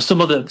Ziglar or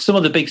some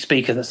other big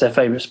speaker that's their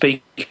favourite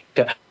speaker.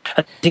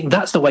 I think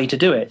that's the way to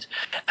do it,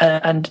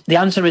 and the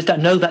answer is that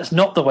no, that's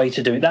not the way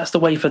to do it. That's the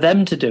way for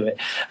them to do it.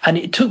 And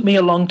it took me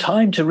a long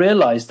time to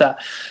realise that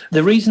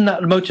the reason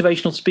that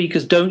motivational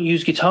speakers don't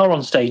use guitar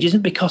on stage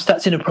isn't because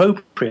that's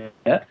inappropriate.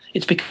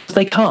 It's because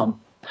they can't.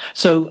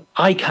 So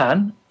I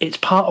can. It's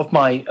part of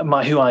my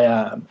who I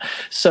am.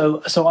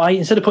 So I,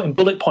 instead of putting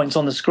bullet points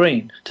on the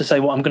screen to say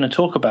what I'm going to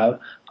talk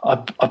about, I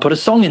put a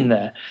song in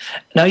there.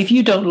 Now, if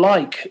you don't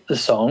like the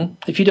song,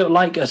 if you don't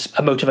like a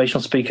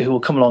motivational speaker who will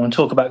come along and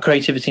talk about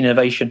creativity and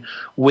innovation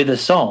with a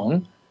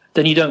song,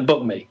 then you don't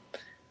book me.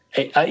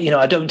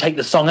 I don't take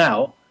the song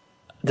out.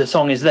 The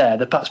song is there.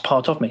 That's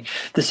part of me.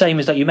 The same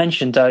as that you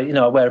mentioned, I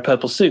wear a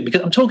purple suit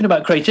because I'm talking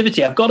about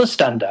creativity. I've got to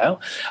stand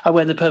out. I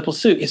wear the purple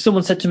suit. If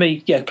someone said to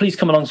me, yeah, please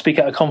come along and speak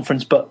at a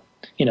conference, but,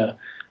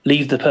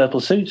 leave the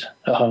purple suit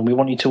at home. We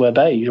want you to wear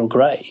beige or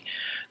grey.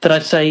 Then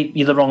I'd say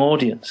you're the wrong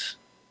audience.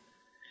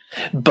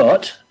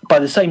 But by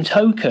the same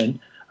token,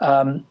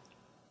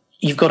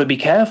 you've got to be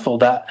careful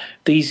that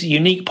these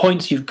unique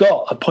points you've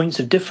got, points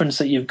of difference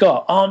that you've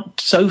got, aren't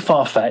so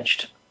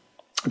far-fetched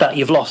that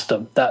you've lost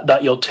them,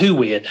 that you're too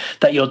weird,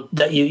 that you're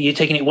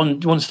taking it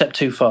one step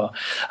too far.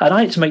 And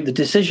I had to make the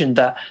decision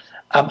that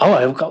I've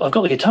got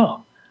the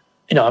guitar,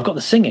 I've got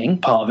the singing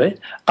part of it,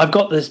 I've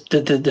got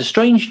the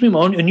strange,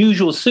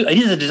 unusual suit. It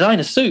is a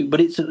designer suit, but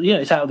it's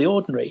it's out of the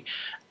ordinary.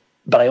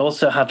 But I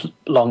also had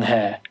long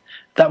hair.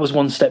 That was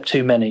one step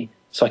too many,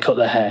 so I cut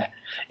the hair.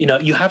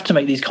 You have to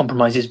make these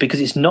compromises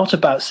because it's not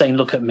about saying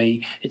look at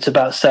me. It's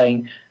about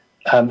saying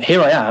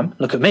here I am,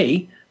 look at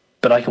me,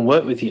 but I can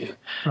work with you.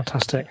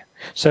 Fantastic.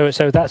 So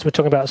that's, we're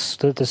talking about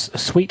the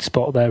sweet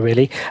spot there,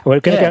 really.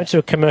 We're going to go into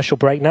a commercial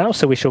break now,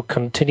 so we shall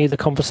continue the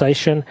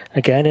conversation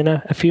again in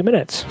a few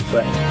minutes.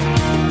 Right.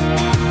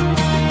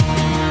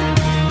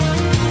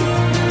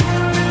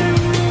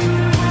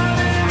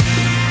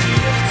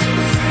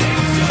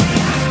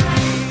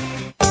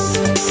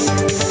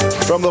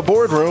 From From the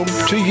boardroom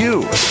to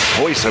you,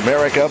 Voice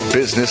America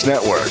Business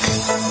Network.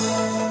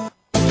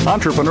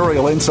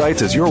 Entrepreneurial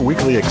Insights is your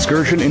weekly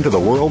excursion into the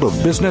world of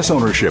business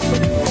ownership.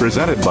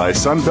 Presented by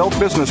Sunbelt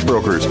Business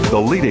Brokers, the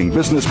leading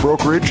business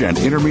brokerage and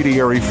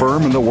intermediary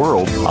firm in the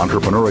world.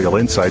 Entrepreneurial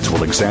Insights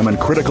will examine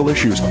critical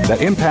issues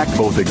that impact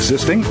both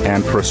existing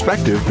and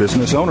prospective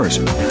business owners.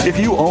 If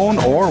you own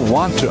or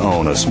want to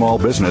own a small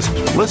business,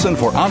 listen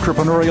for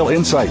Entrepreneurial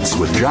Insights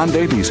with John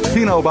Davies,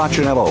 Pino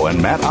Baccinello,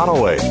 and Matt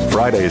Ottaway.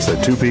 Fridays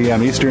at 2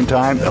 p.m. Eastern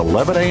Time,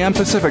 11 a.m.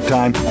 Pacific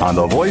Time on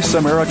the Voice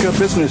America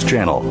Business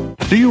Channel.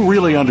 Do you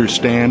really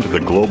understand the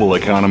global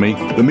economy?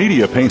 The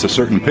media paints a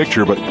certain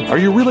picture, but are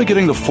you really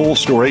getting the full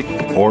story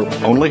or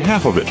only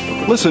half of it?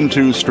 Listen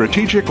to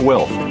Strategic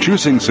Wealth,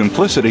 Choosing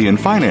Simplicity in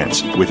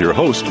Finance with your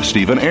host,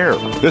 Stephen Eyre.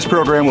 This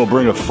program will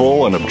bring a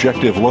full and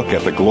objective look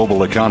at the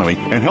global economy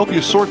and help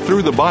you sort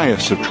through the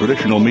bias of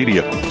traditional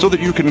media so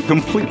that you can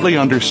completely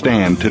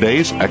understand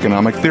today's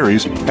economic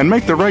theories and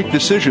make the right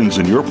decisions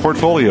in your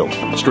portfolio.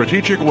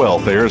 Strategic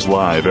Wealth airs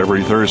live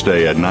every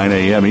Thursday at 9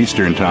 a.m.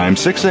 Eastern Time,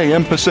 6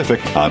 a.m. Pacific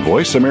on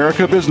Voice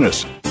America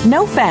Business.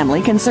 No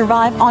family can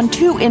survive on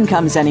two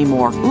incomes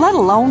anymore, let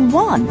alone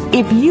one.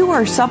 If you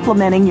are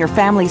supplementing your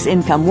family's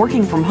income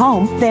working from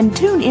home, then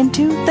tune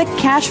into The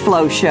Cash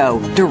Flow Show,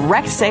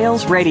 Direct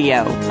Sales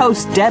Radio.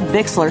 Host Deb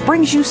Bixler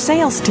brings you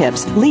sales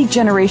tips, lead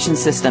generation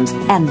systems,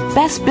 and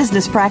best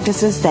business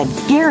practices that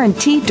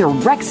guarantee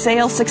direct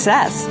sales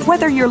success.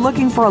 Whether you're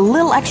looking for a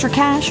little extra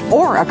cash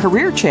or a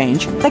career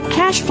change, The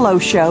Cash Flow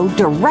Show,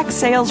 Direct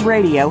Sales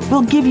Radio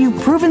will give you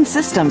proven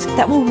systems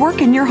that will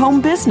work in your home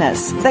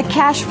business. The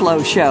Cash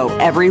Flow Show,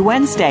 every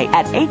Wednesday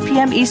at 8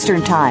 p.m.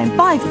 Eastern Time,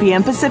 5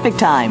 p.m. Pacific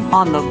Time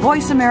on the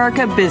Voice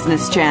America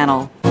Business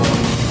Channel.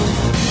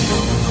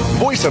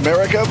 Voice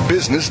America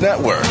Business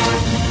Network,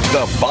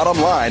 the bottom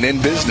line in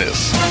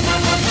business.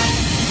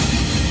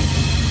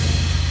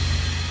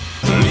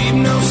 Leave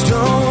no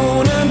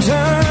stone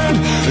unturned,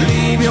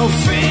 leave your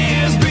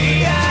fears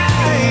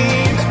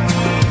behind,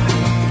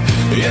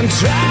 and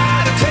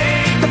try to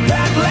take the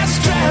path less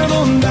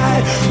traveled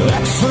by.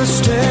 That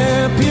first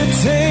step you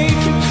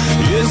take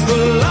is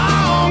the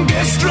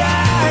longest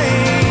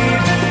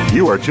ride.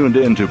 You are tuned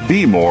in to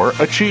Be More,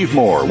 Achieve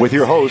More with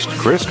your host,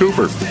 Chris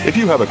Cooper. If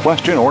you have a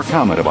question or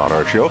comment about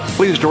our show,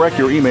 please direct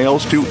your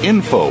emails to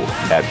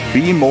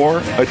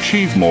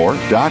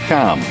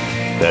info@bemoreachievemore.com.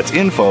 That's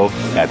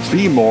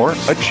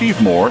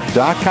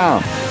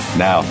info@bemoreachievemore.com.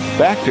 Now,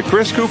 back to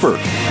Chris Cooper.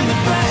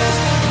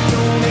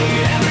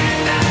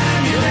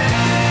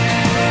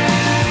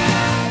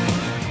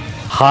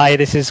 Hi,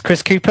 this is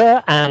Chris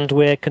Cooper, and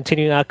we're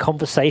continuing our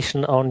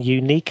conversation on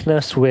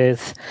uniqueness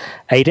with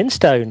Ayd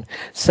Instone.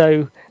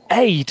 So,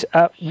 Ayd,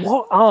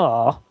 what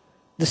are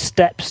the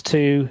steps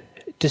to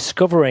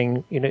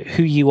discovering,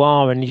 who you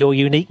are and your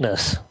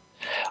uniqueness?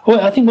 Well,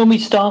 I think when we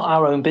start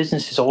our own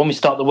businesses, or when we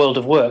start the world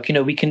of work,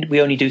 we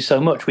only do so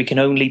much. We can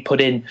only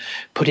put in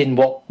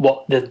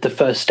what the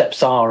first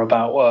steps are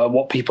about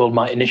what people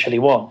might initially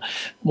want.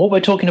 What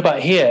we're talking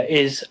about here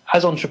is,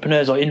 as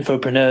entrepreneurs or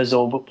infopreneurs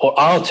or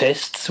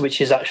artists,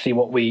 which is actually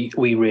what we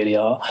really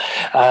are.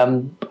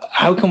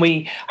 How can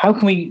we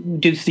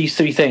do these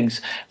three things?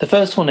 The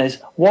first one is,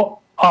 what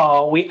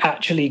are we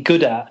actually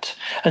good at?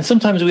 And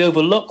sometimes we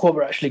overlook what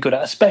we're actually good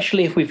at,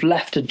 especially if we've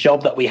left a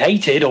job that we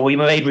hated or we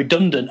were made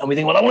redundant and we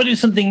think, well, I want to do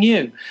something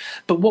new.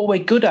 But what we're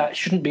good at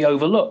shouldn't be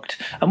overlooked.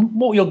 And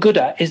what you're good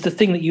at is the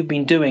thing that you've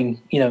been doing,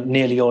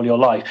 nearly all your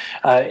life.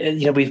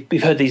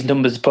 We've heard these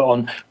numbers put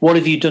on, what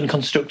have you done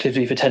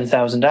constructively for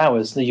 10,000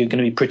 hours? That you're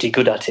going to be pretty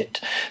good at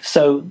it.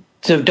 So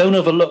don't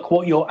overlook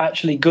what you're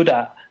actually good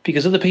at,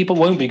 because other people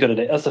won't be good at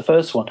it. That's the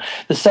first one.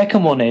 The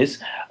second one is,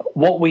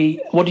 what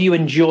do you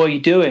enjoy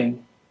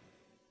doing?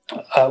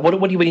 What do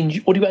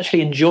you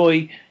actually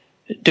enjoy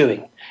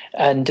doing?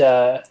 And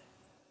it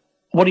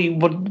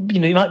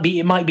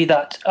might be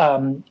that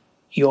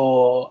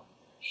your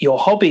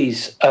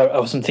hobbies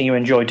are something you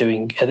enjoy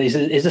doing.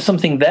 Is there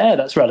something there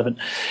that's relevant?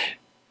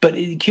 But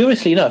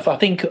curiously enough, I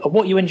think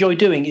what you enjoy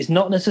doing is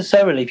not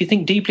necessarily, if you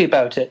think deeply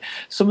about it,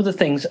 some of the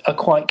things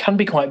can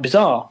be quite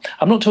bizarre.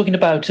 I'm not talking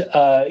about,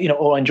 I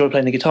enjoy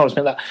playing the guitar or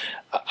something like that.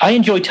 I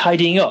enjoy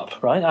tidying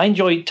up, right? I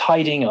enjoy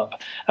tidying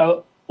up.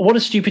 What a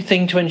stupid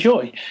thing to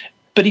enjoy.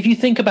 But if you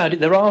think about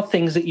it, there are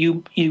things that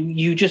you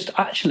just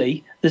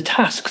actually, the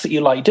tasks that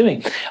you like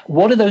doing.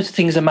 What are those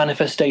things a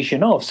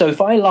manifestation of? So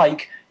if I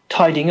like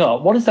tidying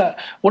up, what does that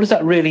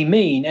really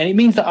mean? And it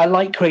means that I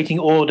like creating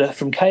order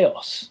from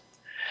chaos.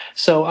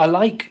 So I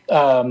like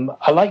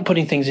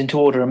putting things into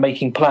order and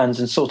making plans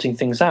and sorting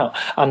things out,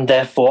 and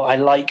therefore I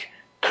like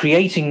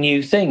creating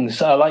new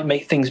things. I like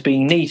make things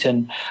being neat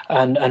and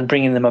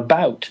bringing them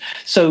about.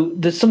 So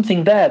there's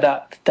something there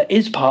that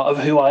is part of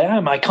who I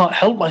am. I can't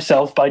help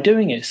myself by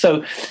doing it.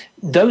 So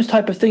those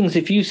type of things,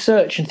 if you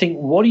search and think,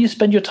 what do you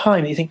spend your time?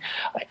 And you think,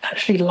 I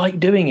actually like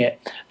doing it.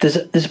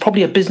 There's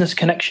probably a business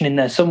connection in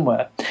there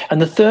somewhere.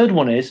 And the third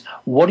one is,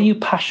 what are you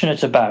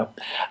passionate about?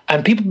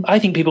 And I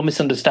think people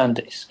misunderstand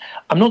this.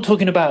 I'm not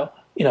talking about,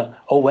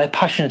 we're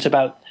passionate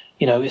about,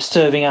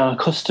 serving our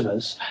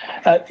customers.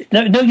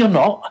 No, you're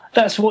not.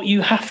 That's what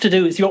you have to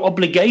do. It's your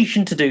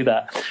obligation to do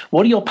that.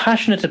 What you're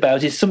passionate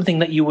about is something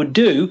that you would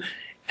do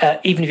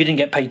even if you didn't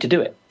get paid to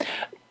do it.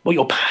 What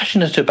you're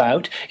passionate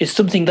about is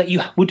something that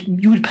you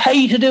would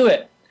pay to do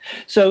it.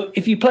 So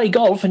if you play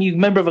golf and you're a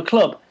member of a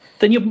club,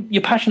 then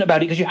you're passionate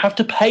about it because you have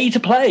to pay to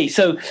play.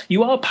 So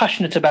you are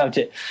passionate about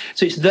it.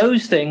 So it's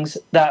those things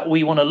that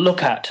we want to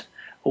look at.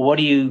 What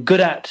are you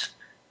good at?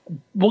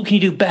 What can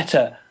you do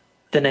better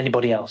than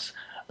anybody else?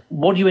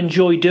 What do you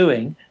enjoy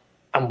doing?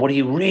 And what are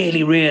you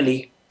really,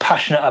 really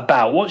passionate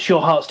about? What's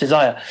your heart's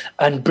desire?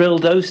 And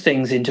build those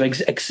things into,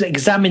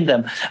 examine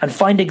them and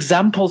find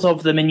examples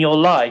of them in your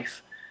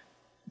life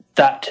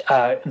that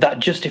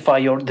justify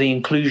the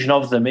inclusion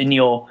of them in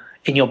your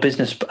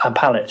business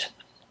palette.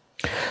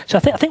 So I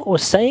think what we're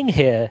saying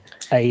here,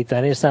 Ayd,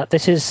 then, is that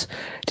this is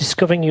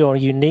discovering your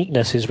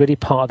uniqueness is really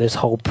part of this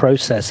whole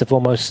process of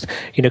almost,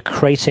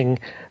 creating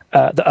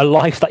a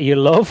life that you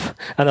love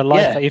and a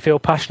life that you feel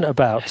passionate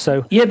about.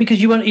 So because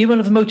you won't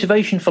have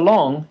motivation for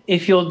long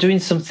if you're doing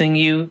something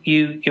you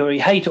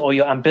hate or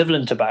you're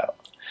ambivalent about.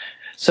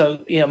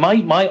 So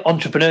my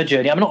entrepreneur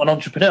journey. I'm not an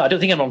entrepreneur. I don't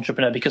think I'm an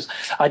entrepreneur because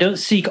I don't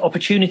seek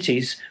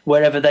opportunities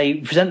wherever they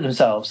present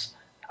themselves.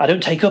 I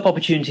don't take up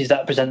opportunities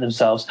that present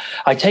themselves.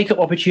 I take up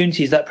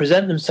opportunities that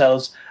present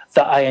themselves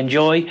that I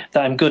enjoy,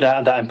 that I'm good at,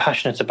 and that I'm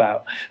passionate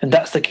about. And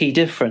that's the key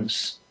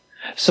difference.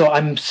 So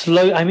I'm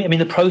in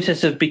the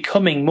process of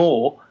becoming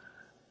more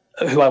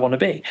who I want to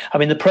be.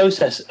 I'm in the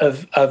process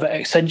of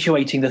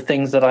accentuating the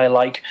things that I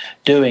like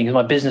doing, and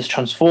my business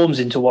transforms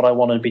into what I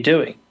want to be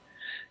doing.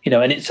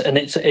 And it's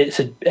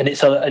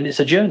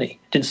a journey.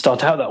 It didn't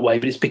start out that way,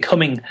 but it's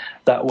becoming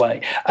that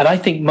way. And I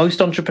think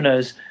most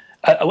entrepreneurs,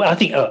 I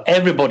think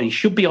everybody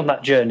should be on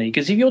that journey,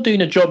 because if you're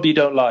doing a job you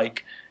don't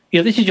like,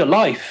 this is your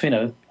life.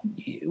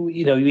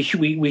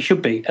 We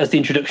should be, as the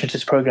introduction to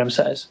this program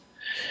says.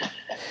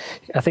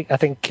 I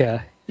think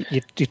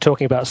you're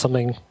talking about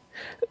something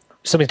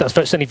that's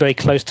certainly very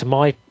close to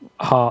my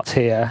heart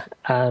here,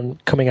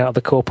 and coming out of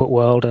the corporate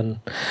world and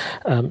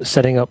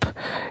setting up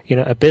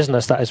a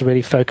business that is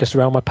really focused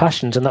around my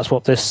passions. And that's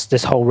what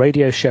this whole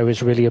radio show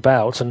is really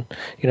about. And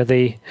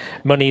the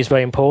money is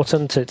very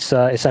important. It's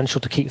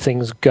essential to keep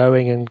things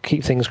going and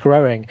keep things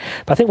growing.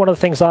 But I think one of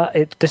the things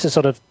this is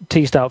sort of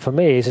teased out for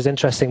me is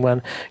interesting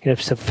when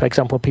so for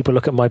example, people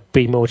look at my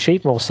Be More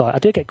Achieve More site. I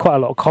do get quite a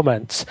lot of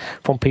comments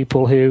from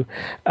people who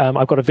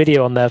I've got a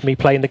video on there of me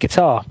playing the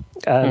guitar,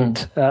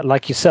 and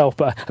like yourself,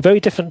 but a very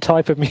different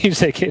type of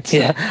music. It's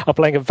I'm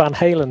playing a Van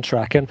Halen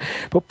track,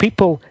 but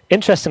people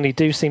interestingly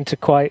do seem to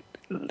quite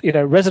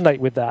resonate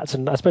with that.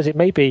 And I suppose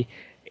maybe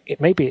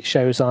it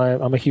shows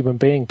I'm a human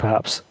being,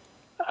 perhaps.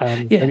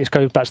 Maybe it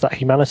goes back to that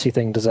humanity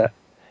thing, does it?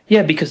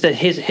 Yeah, because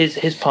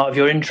his part of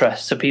your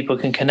interest, so people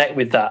can connect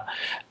with that.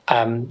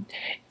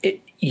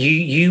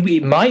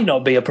 It might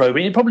not be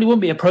appropriate. It probably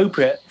wouldn't be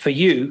appropriate for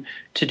you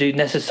to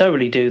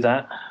necessarily do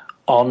that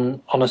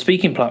on a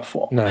speaking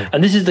platform. No.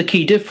 And this is the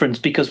key difference,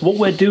 because what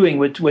we're doing,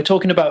 we're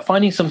talking about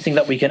finding something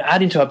that we can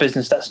add into our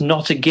business that's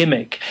not a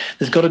gimmick.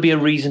 There's got to be a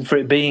reason for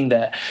it being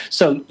there.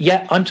 So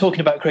I'm talking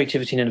about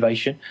creativity and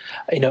innovation.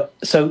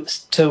 So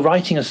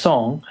writing a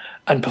song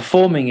and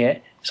performing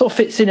it sort of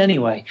fits in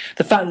anyway.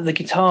 The fact that the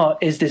guitar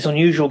is this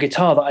unusual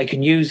guitar that I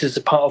can use as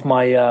a part of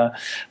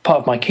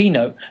my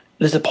keynote,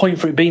 there's a point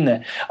for it being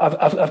there.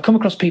 I've come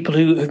across people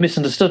who've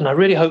misunderstood, and I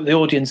really hope the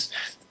audience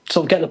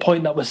sort of get the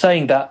point that we're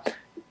saying, that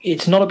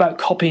it's not about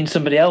copying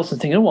somebody else and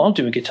thinking, oh, I'll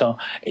do a guitar.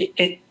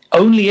 It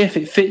only if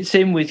it fits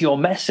in with your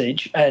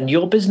message and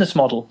your business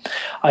model.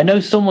 I know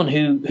someone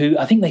who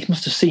I think they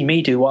must have seen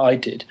me do what I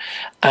did,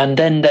 and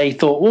then they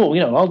thought, well,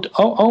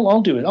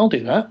 I'll do it. I'll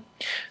do that.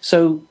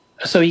 So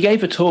he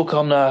gave a talk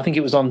on, I think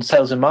it was on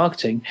sales and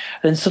marketing,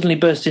 and then suddenly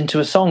burst into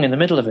a song in the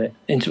middle of it,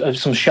 into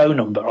some show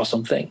number or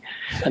something,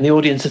 and the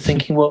audience are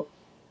thinking, well,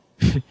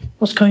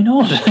 what's going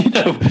on?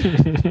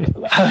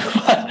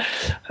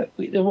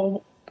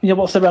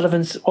 What's the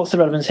relevance? What's the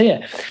relevance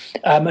here?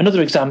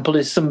 Another example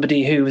is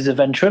somebody who was a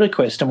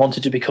ventriloquist and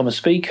wanted to become a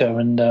speaker,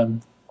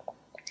 and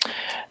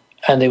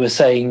they were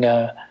saying,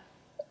 I'm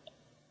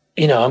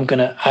going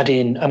to add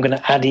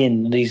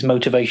in these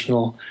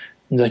motivational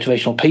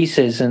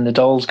pieces, and the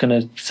doll's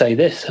going to say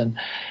this, and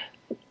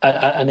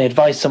the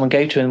advice someone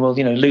gave to him, well,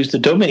 lose the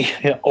dummy,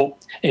 or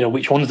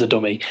which one's the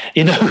dummy?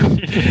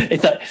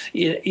 It's that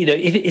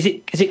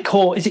is it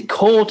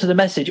core to the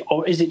message,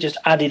 or is it just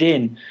added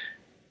in?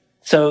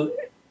 So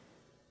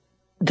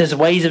there's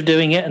ways of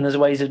doing it, and there's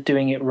ways of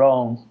doing it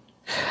wrong.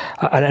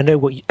 And I know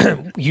what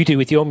you do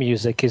with your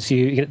music is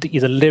the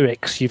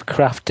lyrics you've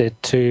crafted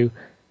to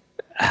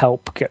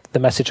help get the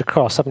message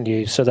across, haven't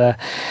you? So they're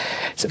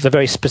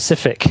very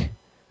specific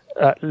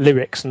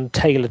lyrics and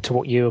tailored to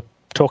what you're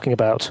talking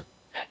about.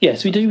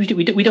 Yes, we do.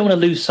 We don't want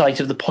to lose sight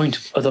of the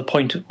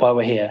point while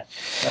we're here.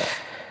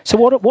 So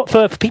what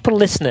for people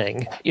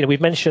listening?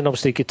 We've mentioned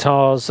obviously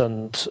guitars,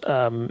 and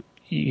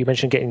you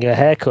mentioned getting a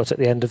haircut at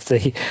the end of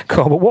the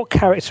call, but what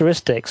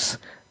characteristics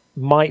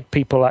might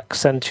people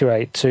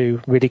accentuate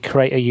to really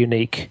create a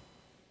unique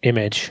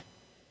image?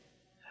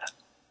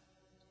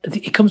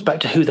 it comes back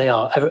to who they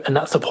are, and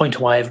that's the point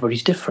of why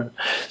everybody's different.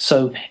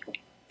 So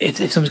if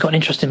someone's got an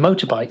interest in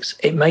motorbikes,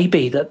 it may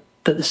be that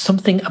there's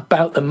something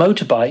about the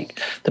motorbike,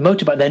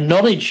 their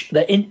knowledge,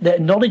 their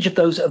knowledge of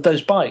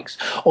those bikes,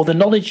 or the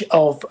knowledge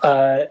of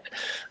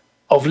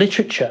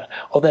literature,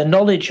 or their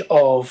knowledge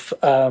of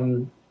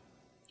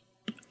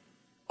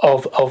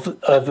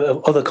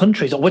other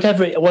countries, or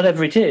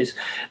whatever it is.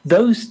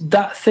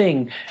 That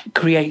thing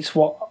creates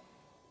what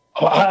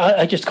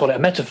I just call it a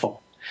metaphor.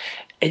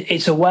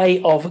 It's a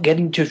way of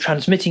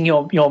transmitting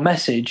your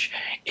message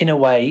in a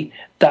way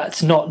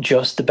that's not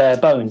just the bare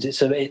bones.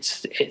 It's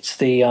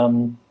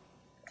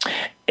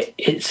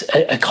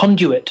a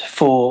conduit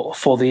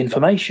for the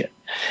information,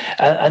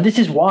 and this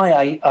is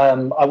why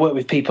I work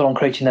with people on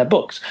creating their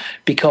books,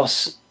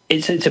 because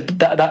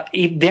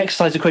the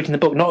exercise of creating the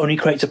book not only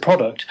creates a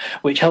product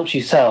which helps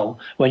you sell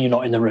when you're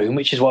not in the room,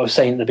 which is what I was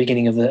saying at the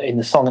beginning in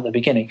the song at the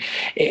beginning.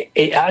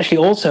 It actually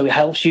also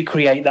helps you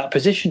create that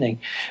positioning,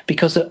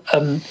 because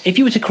if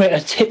you were to create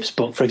a tips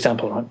book, for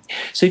example, right?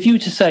 So if you were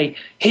to say,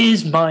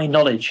 here's my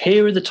knowledge,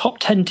 here are the top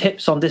 10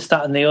 tips on this,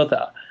 that, and the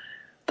other,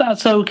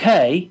 that's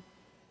okay,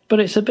 but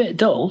it's a bit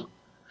dull.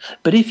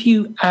 But if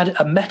you add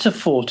a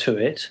metaphor to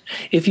it,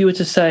 if you were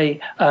to say,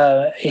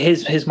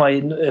 here's my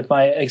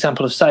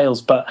example of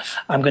sales, but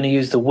I'm going to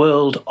use the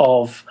world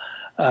of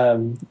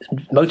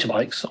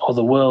motorbikes, or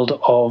the world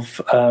of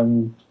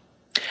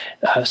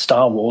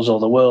Star Wars,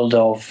 or the world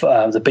of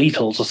the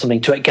Beatles, or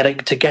something,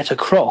 to get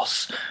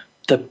across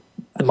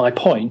my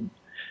point,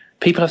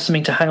 people have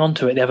something to hang on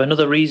to it. They have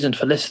another reason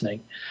for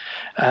listening.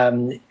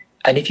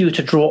 And if you were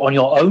to draw on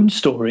your own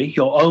story,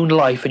 your own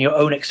life, and your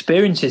own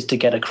experiences to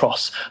get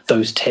across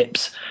those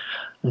tips,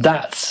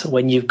 that's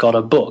when you've got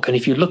a book. And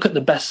if you look at the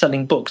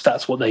best-selling books,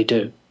 that's what they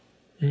do.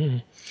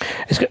 Mm.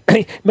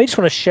 I just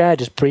want to share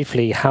just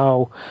briefly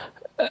how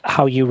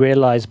you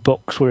realised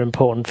books were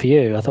important for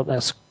you. I thought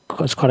that's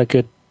quite a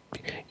good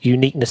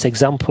uniqueness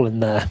example in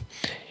there.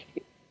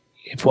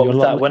 What was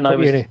that? When I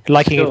was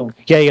liking,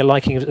 you're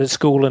liking at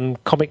school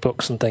and comic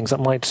books and things. That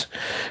might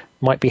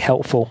be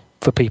helpful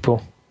for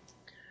people.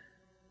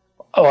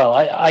 Oh, well,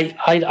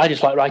 I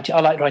just like writing.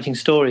 I like writing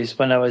stories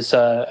when I was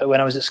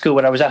at school,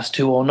 when I was asked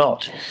to or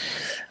not,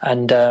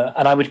 and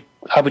I would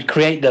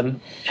create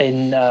them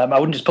in. I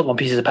wouldn't just put them on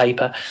pieces of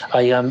paper.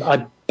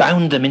 I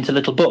bound them into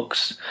little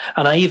books,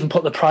 and I even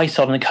put the price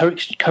on the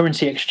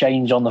currency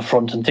exchange on the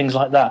front and things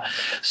like that.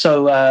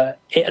 So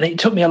it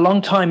took me a long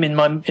time in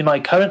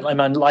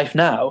my life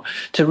now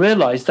to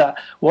realise that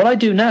what I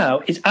do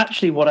now is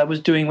actually what I was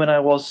doing when I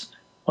was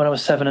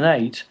 7 and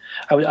 8.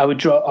 I would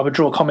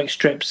draw comic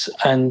strips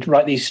and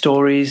write these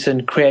stories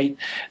and create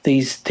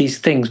these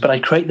things, but I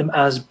create them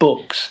as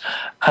books.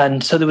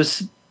 And so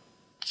there's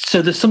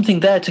something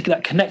there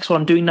that connects what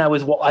I'm doing now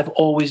with what I've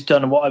always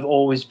done and what I've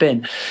always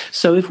been.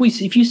 So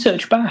if you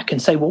search back and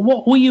say, well,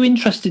 what were you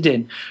interested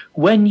in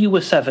when you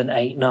were 7,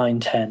 8, 9,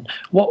 10?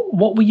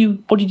 What were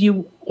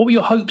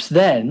your hopes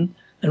then?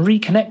 And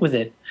reconnect with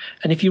it.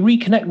 And if you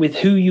reconnect with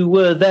who you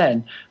were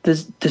then,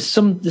 there's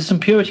some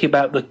purity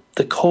about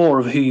the core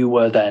of who you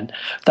were then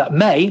that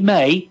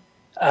may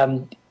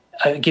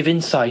give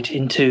insight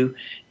into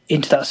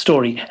that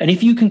story. And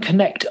if you can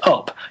connect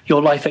up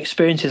your life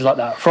experiences like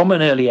that from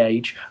an early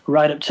age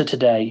right up to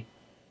today,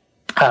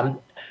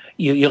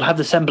 you'll have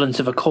the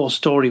semblance of a core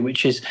story,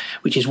 which is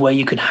where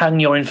you can hang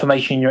your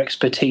information and your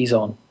expertise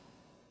on.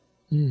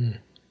 Mm.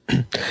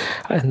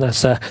 And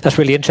that's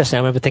really interesting. I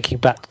remember thinking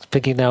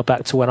now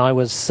back to when I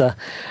was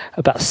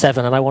about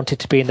 7 and I wanted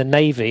to be in the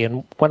Navy.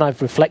 And when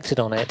I've reflected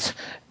on it,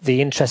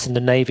 the interest in the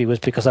Navy was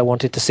because I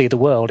wanted to see the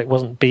world. It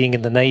wasn't being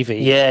in the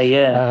Navy.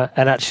 Yeah.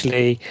 And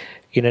actually,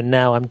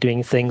 now I'm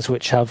doing things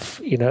which have,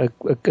 a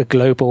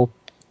global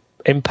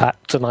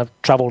impact, and I've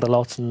travelled a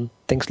lot and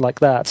things like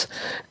that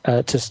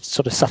to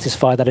sort of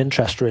satisfy that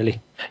interest, really.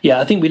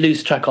 Yeah, I think we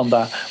lose track on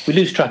that. We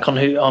lose track on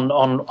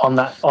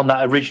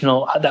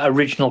that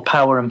original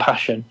power and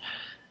passion,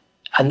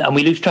 and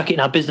we lose track in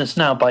our business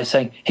now by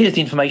saying, here's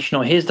the information,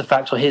 or here's the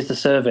fact, or here's the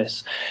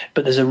service.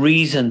 But there's a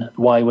reason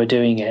why we're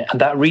doing it,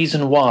 and that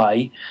reason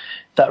why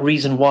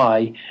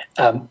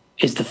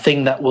is the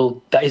thing that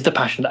is the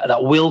passion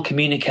that will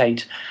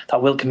communicate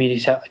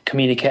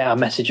our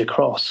message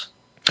across.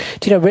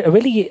 Do you know, a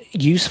really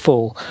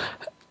useful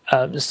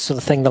sort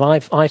of thing that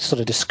I sort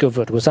of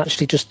discovered was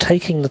actually just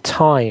taking the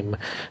time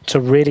to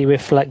really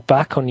reflect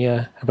back on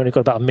I've only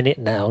got about a minute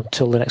now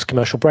till the next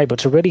commercial break, but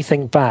to really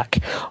think back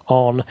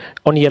on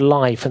your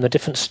life and the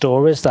different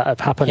stories that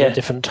have happened at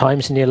different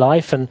times in your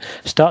life, and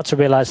start to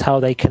realise how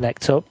they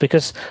connect up,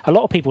 because a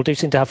lot of people do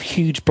seem to have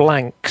huge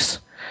blanks.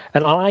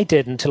 And I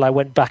did, until I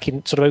went back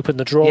and sort of opened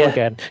the drawer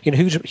again.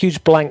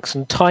 Huge blanks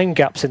and time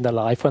gaps in their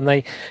life when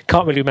they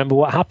can't really remember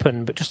what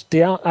happened. But just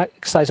the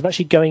exercise of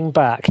actually going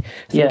back,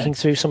 thinking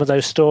through some of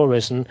those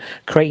stories and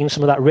creating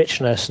some of that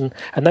richness, and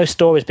those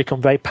stories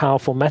become very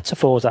powerful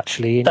metaphors.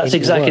 Actually, that's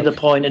exactly the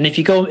point. And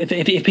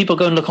if people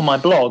go and look on my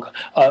blog,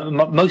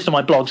 most of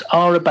my blogs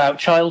are about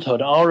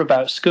childhood, are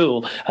about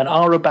school, and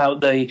are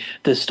about the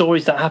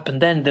stories that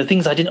happened then, the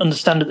things I didn't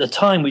understand at the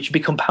time, which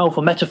become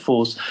powerful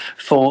metaphors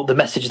for the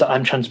message that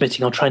I'm transmitting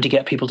transmitting or trying to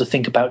get people to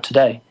think about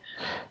today.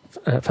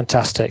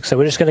 Fantastic. So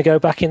we're just going to go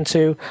back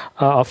into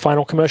our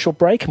final commercial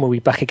break, and we'll be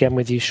back again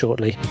with you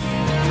shortly.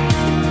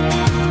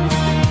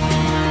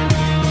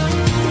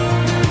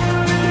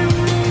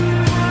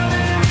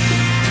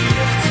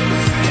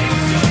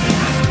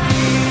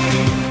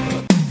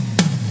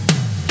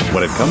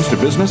 When it comes to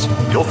business,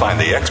 you'll find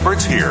the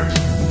experts here.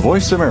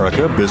 Voice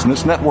America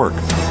Business Network.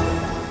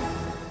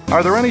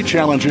 Are there any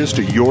challenges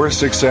to your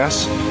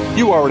success?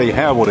 You already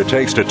have what it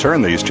takes to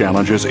turn these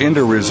challenges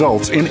into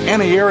results in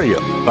any area.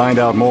 Find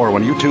out more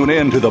when you tune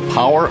in to The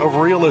Power of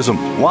Realism,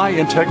 Why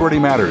Integrity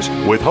Matters,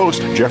 with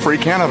host Jeffrey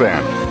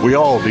Canavan. We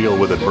all deal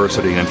with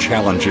adversity and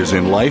challenges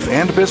in life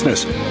and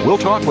business. We'll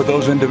talk with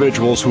those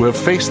individuals who have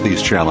faced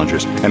these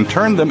challenges and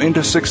turned them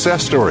into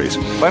success stories.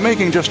 By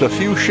making just a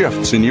few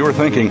shifts in your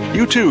thinking,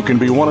 you too can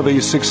be one of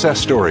these success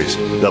stories.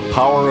 The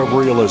Power of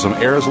Realism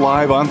airs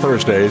live on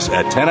Thursdays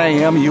at 10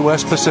 a.m.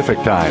 U.S. Pacific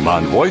Time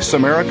on Voice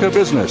America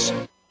Business.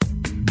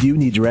 Do you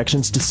need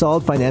directions to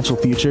solid financial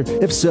future?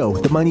 If so,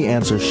 the Money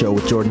Answer Show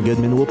with Jordan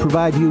Goodman will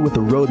provide you with a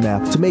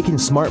roadmap to making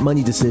smart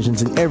money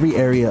decisions in every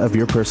area of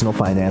your personal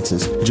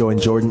finances. Join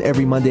Jordan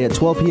every Monday at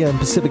 12 p.m.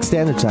 Pacific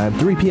Standard Time,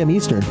 3 p.m.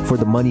 Eastern for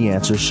the Money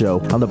Answer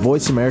Show on the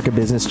Voice America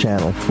Business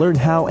Channel. Learn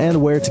how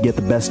and where to get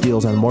the best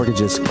deals on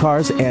mortgages,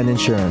 cars, and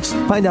insurance.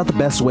 Find out the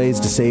best ways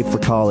to save for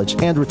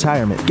college and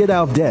retirement. Get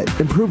out of debt,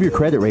 improve your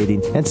credit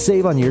rating, and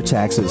save on your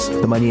taxes.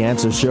 The Money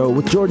Answer Show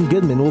with Jordan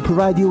Goodman will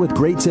provide you with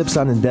great tips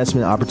on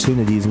investment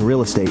opportunities in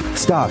real estate,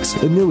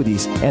 stocks,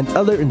 annuities, and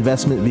other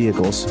investment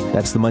vehicles.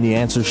 That's the Money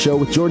Answer Show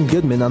with Jordan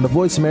Goodman on the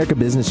Voice America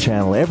Business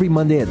Channel every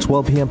Monday at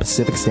 12 p.m.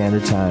 Pacific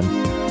Standard Time.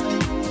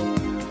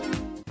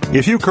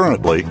 If you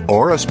currently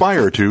or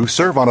aspire to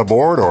serve on a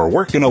board or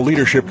work in a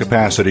leadership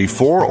capacity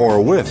for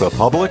or with a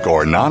public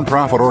or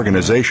nonprofit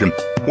organization,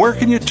 where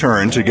can you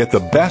turn to get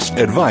the best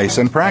advice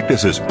and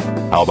practices?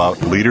 How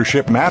about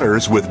Leadership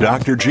Matters with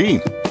Dr.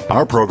 G?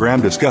 Our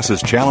program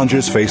discusses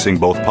challenges facing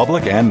both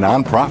public and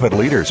nonprofit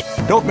leaders.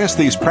 Don't miss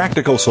these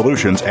practical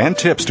solutions and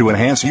tips to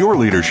enhance your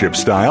leadership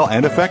style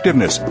and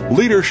effectiveness.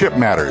 Leadership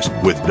Matters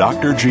with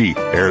Dr. G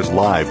airs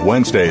live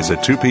Wednesdays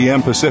at 2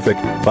 p.m. Pacific,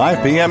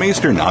 5 p.m.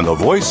 Eastern on the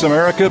Voice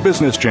America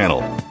Business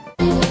Channel.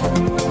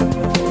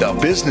 The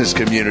business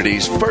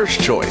community's first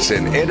choice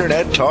in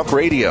Internet Talk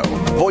Radio.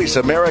 Voice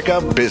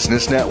America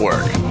Business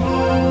Network.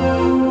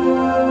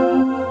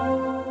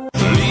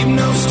 Leave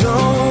no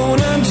stone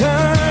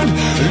unturned.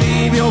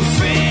 Leave your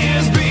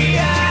fears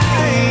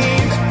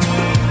behind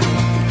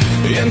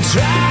and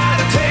try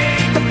to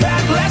take the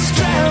path less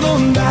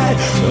traveled by.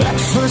 That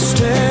first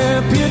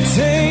step you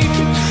take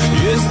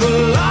is the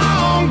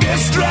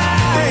longest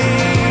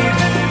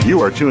ride.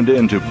 You are tuned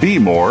in to Be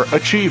More,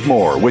 Achieve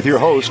More with your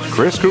host,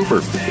 Chris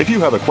Cooper. If you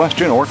have a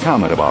question or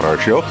comment about our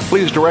show,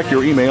 please direct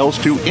your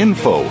emails to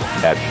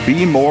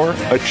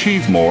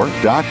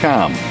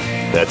info@bemoreachievemore.com.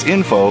 That's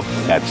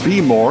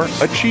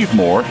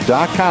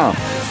info@bemoreachievemore.com.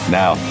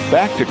 Now,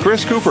 back to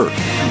Chris Cooper.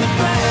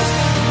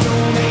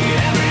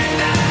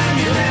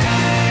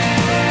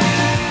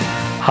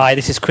 Hi,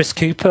 this is Chris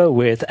Cooper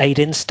with Ayd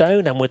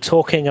Instone, and we're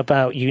talking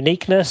about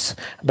uniqueness,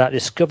 about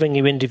discovering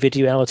your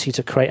individuality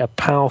to create a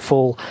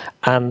powerful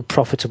and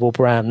profitable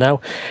brand. Now,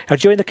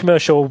 during the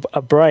commercial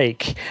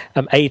break,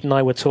 Ayd and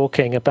I were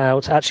talking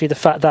about actually the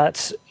fact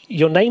that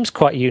your name's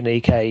quite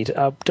unique, Ayd.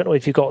 I don't know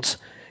if you've got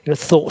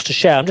thoughts to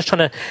share. I'm just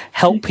trying to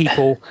help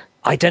people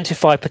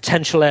identify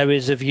potential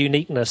areas of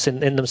uniqueness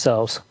in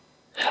themselves.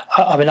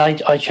 I mean,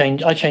 I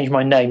changed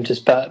my name to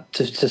spell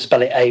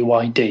it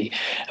Ayd,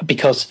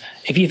 because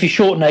if you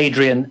shorten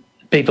Adrian,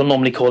 people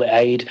normally call it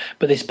Aid,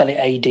 but they spell it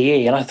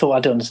Ade, and I thought I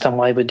don't understand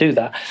why they would do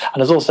that. And I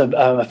was also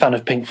a fan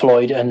of Pink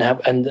Floyd, and I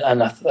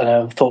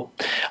thought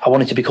I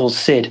wanted to be called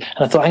Sid,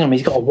 and I thought, hang on,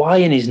 he's got a Y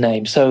in his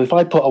name, so if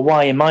I put a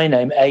Y in my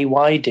name,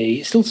 Ayd,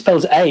 it still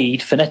spells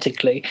Aid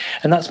phonetically,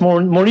 and that's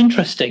more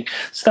interesting.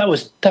 So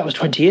that was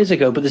 20 years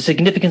ago, but the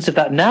significance of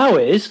that now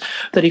is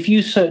that if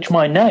you search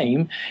my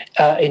name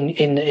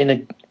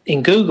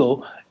in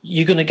Google,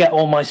 you're going to get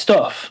all my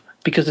stuff,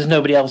 because there's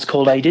nobody else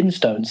called Ayd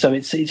Instone. So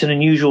it's an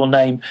unusual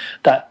name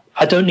that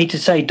I don't need to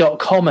say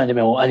 .com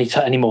anymore. I just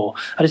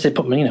say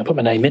put my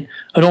name in,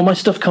 and all my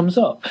stuff comes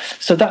up.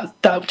 So that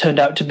turned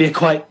out to be a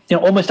quite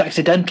almost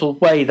accidental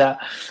way that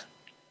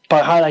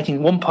by highlighting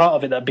one part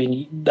of it that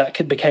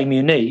became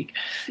unique,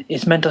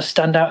 it's meant to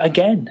stand out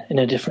again in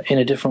a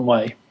different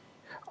way.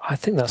 I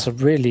think that's a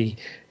really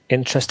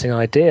interesting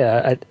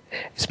idea.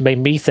 It's made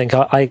me think.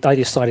 I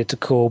decided to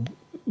call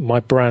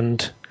my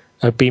brand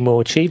Be More,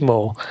 Achieve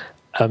More.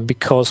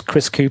 Because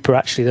Chris Cooper,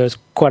 actually, there's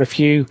quite a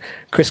few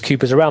Chris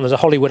Coopers around. There's a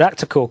Hollywood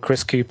actor called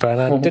Chris Cooper, and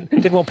I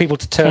didn't want people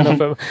to turn up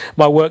at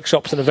my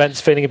workshops and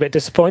events feeling a bit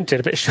disappointed,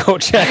 a bit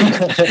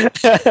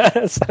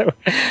shortchanged. So,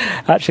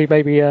 actually,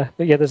 maybe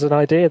there's an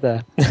idea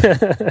there.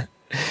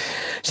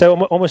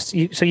 So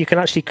you can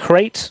actually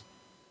create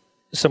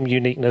some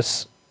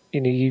uniqueness.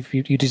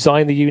 You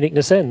design the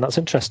uniqueness in. That's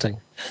interesting.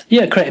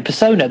 Yeah, create a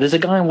persona. There's a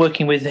guy I'm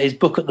working with his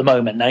book at the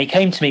moment. Now, he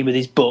came to me with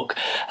his book.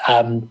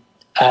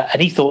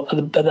 And he thought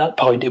at that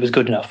point it was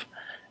good enough.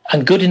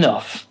 And good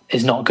enough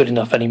is not good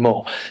enough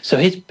anymore. So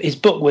his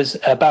book was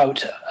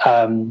about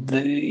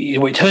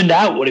it turned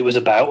out what it was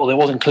about, although it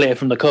wasn't clear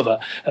from the cover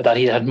that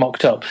he had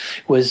mocked up.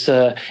 It was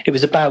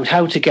about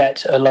how to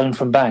get a loan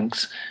from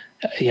banks.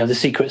 The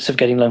secrets of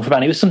getting loan from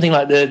banks. It was something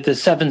like the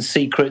 7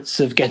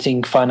 secrets of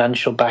getting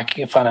financial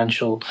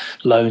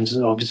loans,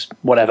 or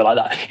whatever like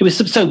that. It was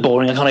so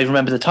boring I can't even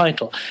remember the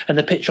title. And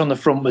the picture on the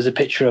front was a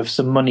picture of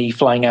some money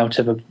flying out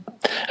of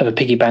a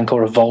piggy bank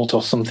or a vault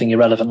or something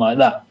irrelevant like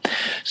that.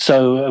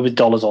 So with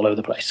dollars all over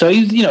the place. So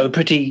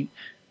pretty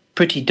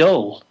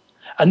dull.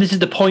 And this is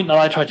the point that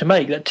I try to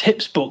make, that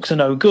tips books are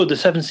no good. The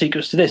 7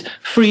 secrets to this.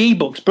 Free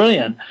ebooks,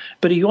 brilliant.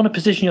 But if you want to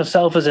position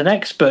yourself as an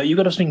expert, you've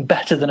got to have something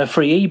better than a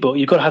free ebook.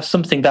 You've got to have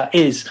something that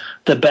is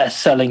the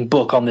best-selling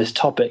book on this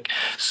topic.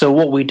 So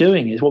what we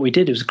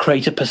did was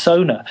create a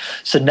persona.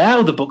 So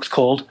now the book's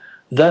called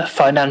The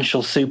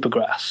Financial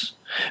Supergrass.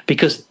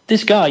 Because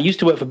this guy used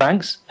to work for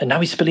banks, and now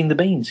he's spilling the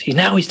beans.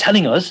 He's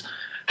telling us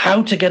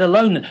how to get a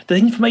loan. The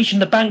information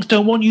the banks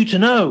don't want you to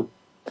know.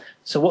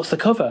 So what's the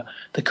cover?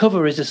 The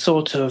cover is a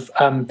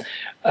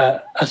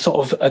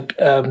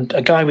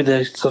guy with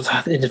a sort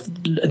of in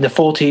the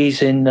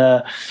 40s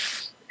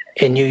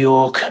in New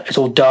York. It's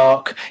all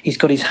dark. He's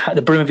got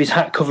the brim of his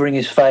hat covering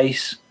his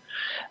face,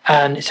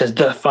 and it says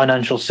 "The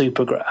Financial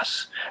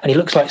Supergrass." And he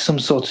looks like some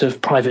sort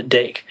of private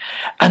dick.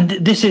 And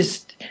this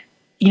is,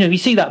 you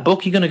see that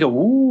book, you're going to go,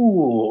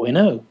 ooh,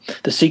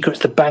 the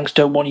secrets the banks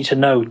don't want you to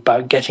know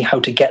about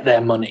how to get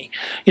their money.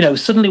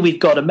 Suddenly we've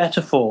got a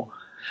metaphor.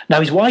 Now,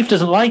 his wife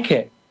doesn't like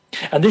it.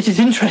 And this is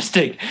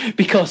interesting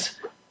because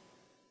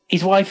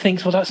his wife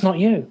thinks, well, that's not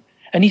you.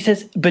 And he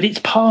says, but it's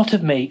part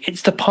of me.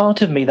 It's the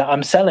part of me that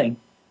I'm selling.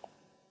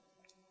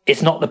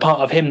 It's not the part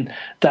of him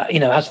that,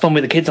 has fun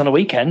with the kids on a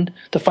weekend.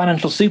 The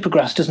Financial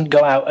Supergrass doesn't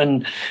go out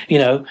and,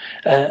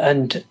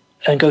 and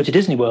go to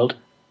Disney World.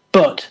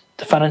 But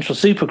the Financial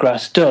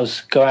Supergrass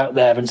does go out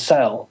there and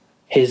sell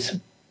his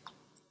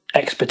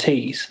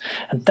expertise.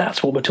 And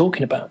that's what we're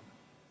talking about.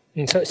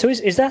 So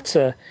is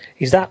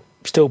that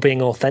still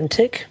being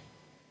authentic?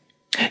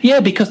 Yeah,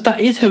 because that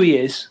is who he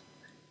is.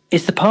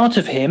 It's the part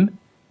of him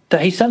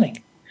that he's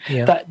selling.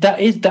 Yeah.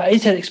 That is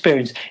his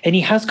experience. And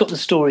he has got the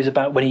stories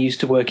about when he used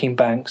to work in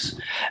banks,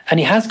 and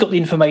he has got the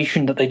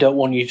information that they don't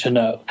want you to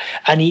know.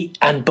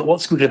 But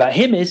what's good about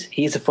him is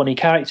he's a funny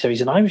character.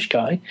 He's an Irish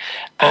guy,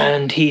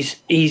 and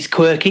he's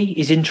quirky,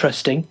 he's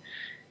interesting.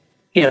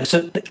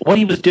 So what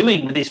he was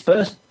doing with his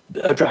first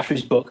draft of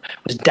his book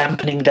was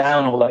dampening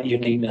down all that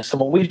uniqueness.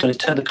 And what we've done is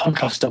turn the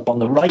contrast up on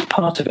the right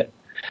part of it.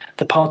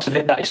 The part of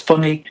it that is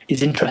funny,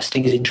 is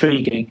interesting, is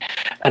intriguing,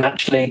 and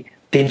actually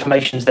the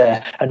information's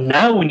there. And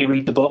now when you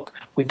read the book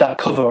with that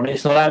cover on it,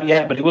 it's not out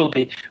yet, but it will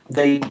be.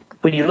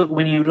 When you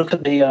look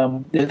at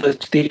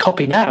the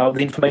copy now,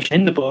 the information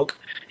in the book,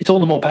 it's all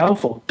the more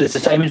powerful. It's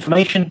the same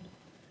information,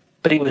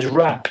 but it was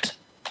wrapped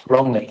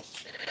wrongly.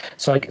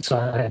 So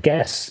I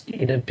guess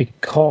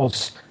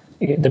because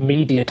the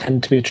media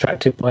tend to be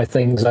attracted by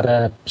things that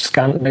are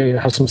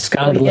have some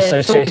scandal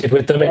associated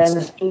with them.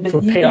 It's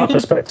from a PR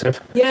perspective.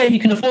 Yeah,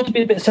 you can afford to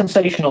be a bit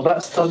sensational.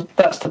 That's the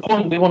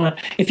point.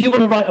 If you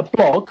want to write a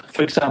blog,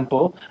 for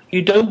example,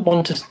 you don't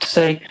want to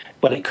say,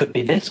 well, it could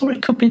be this or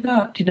it could be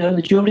that.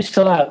 The jury's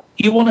still out.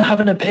 You want to have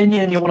an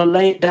opinion. You want to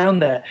lay it down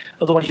there.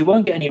 Otherwise, you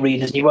won't get any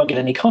readers and you won't get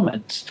any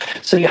comments.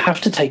 So you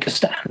have to take a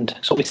stand.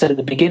 That's what we said at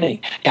the beginning.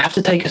 You have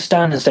to take a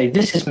stand and say,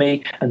 this is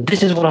me and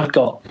this is what I've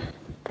got.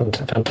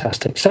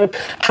 Fantastic. So,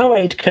 how,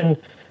 Ayd, can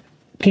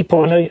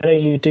people? I know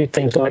you do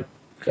things like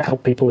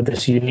help people with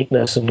this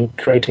uniqueness and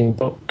creating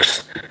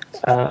books.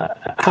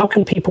 How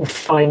can people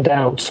find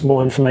out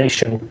more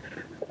information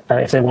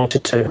if they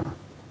wanted to?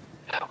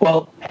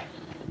 Well,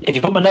 if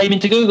you put my name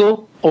into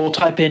Google or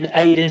type in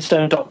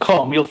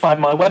aydinstone.com, you'll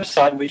find my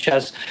website, which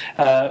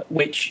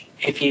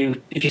if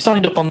you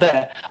signed up on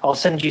there, I'll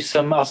send you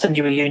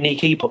a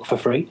unique ebook for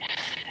free.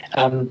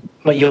 But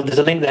there's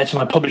a link there to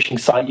my publishing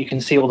site. You can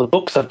see all the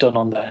books I've done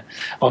on there,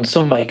 on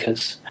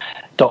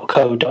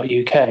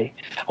sunmakers.co.uk.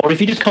 Or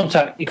if you just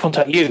contact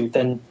you,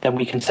 then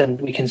we can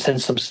send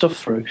some stuff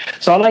through.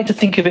 So I like to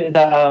think of it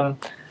that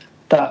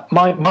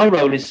my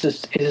role is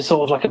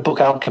sort of like a book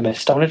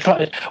alchemist. I want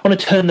to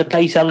turn the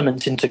base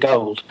elements into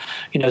gold,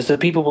 so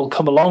people will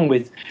come along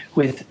with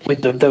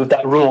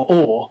that raw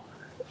ore,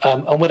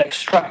 and we'll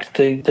extract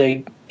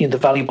the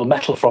valuable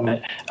metal from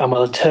it, and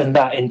we'll turn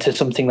that into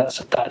something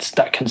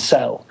that can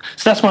sell.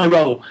 So that's my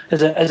role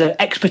as an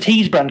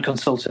expertise brand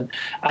consultant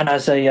and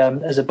as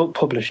a book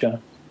publisher.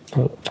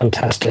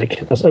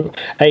 Fantastic.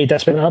 Ayd,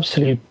 that's been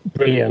absolutely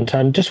brilliant.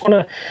 And just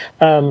want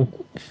to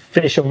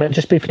finish on,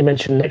 just briefly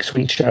mention next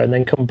week's show and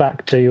then come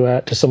back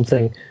to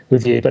something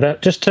with you.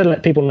 But just to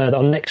let people know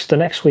that the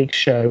next week's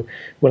show,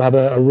 we'll have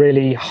a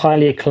really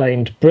highly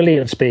acclaimed,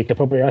 brilliant speaker,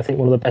 probably I think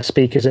one of the best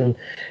speakers in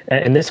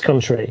this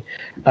country,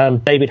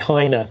 David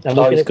Heiner. And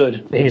he's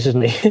good. He is,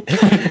 isn't he?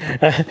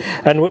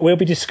 And we'll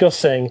be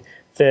discussing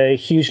the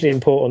hugely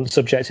important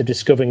subject of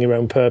discovering your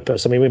own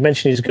purpose. I mean, we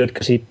mentioned he's good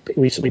because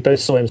we both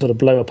saw him sort of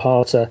blow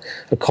apart a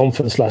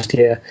conference last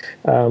year.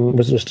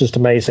 Was just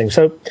amazing.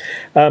 So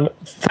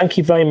thank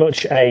you very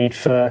much, Ayd,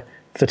 for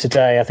for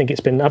today. I think it's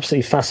been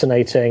absolutely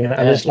fascinating, and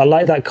I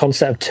like that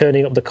concept of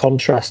turning up the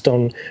contrast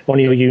on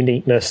your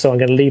uniqueness. So I'm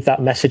going to leave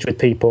that message with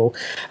people.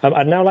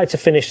 I'd now like to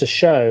finish the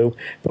show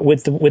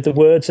with the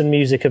words and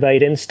music of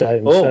Ayd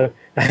Instone. Oh.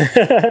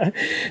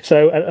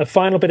 So a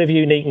final bit of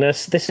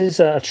uniqueness. This is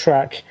a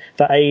track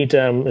that Ayd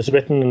has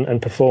written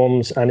and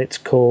performs, and it's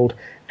called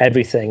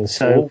Everything.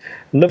 So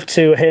love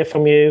to hear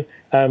from you.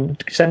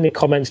 Send me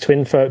comments to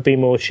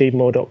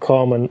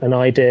info@bemoreachievemore.com and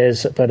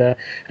ideas. But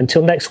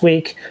until next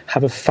week,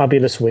 have a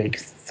fabulous week.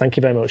 Thank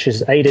you very much.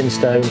 This is Ayd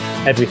Instone,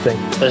 Everything.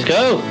 Let's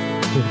go.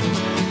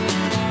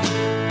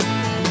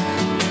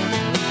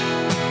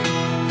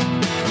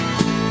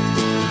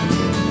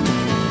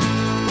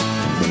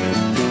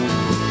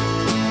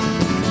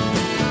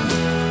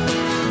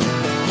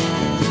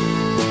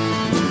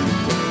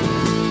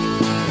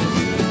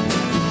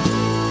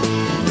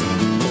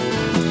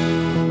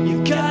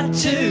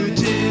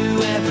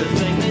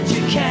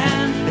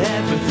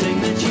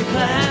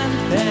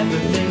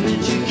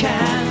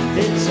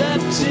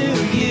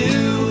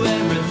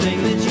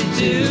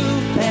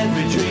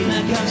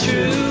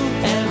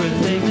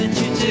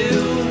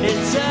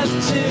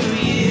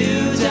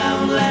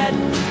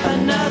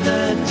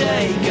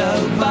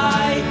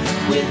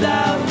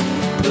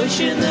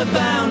 The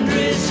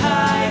boundaries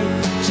high,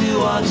 to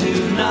or to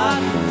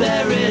not,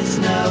 there is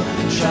no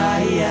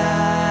try.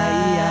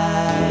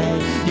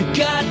 You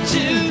got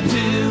to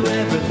do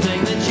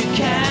everything that you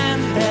can,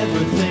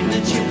 everything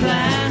that you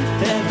plan,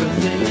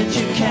 everything that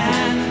you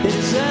can.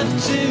 It's up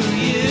to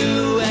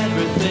you,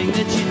 everything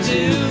that you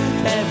do,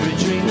 every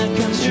dream that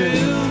comes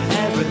true,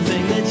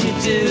 everything that you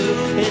do.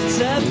 It's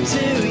up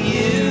to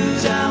you,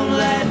 don't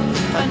let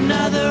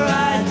another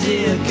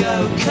idea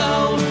go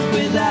cold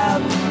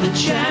without the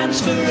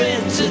chance for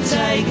it to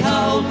take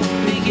hold.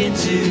 Begin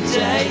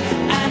today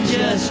and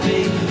just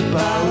be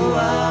bold.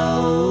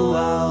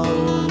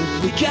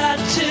 We got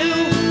to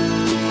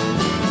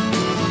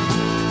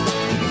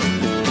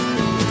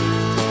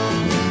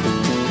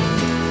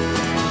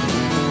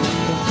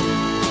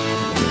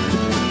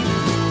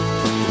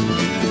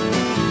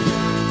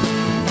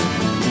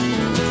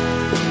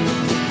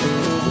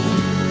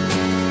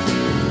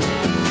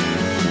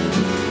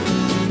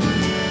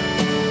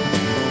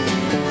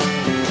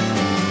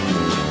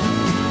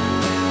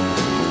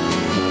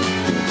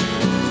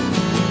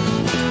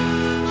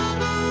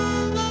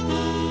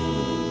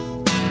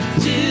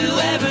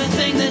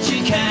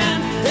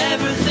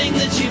everything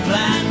that you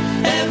plan,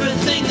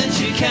 everything that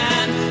you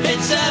can,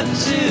 it's up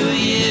to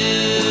you.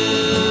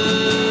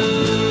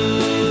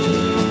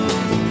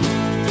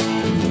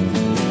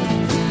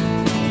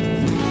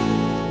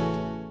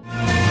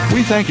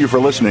 We thank you for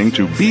listening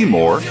to Be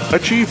More,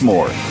 Achieve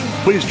More.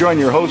 Please join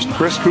your host,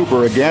 Chris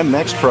Cooper, again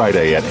next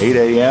Friday at 8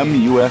 a.m.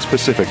 U.S.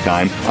 Pacific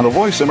Time on the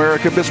Voice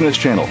America Business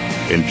Channel.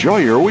 Enjoy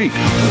your week.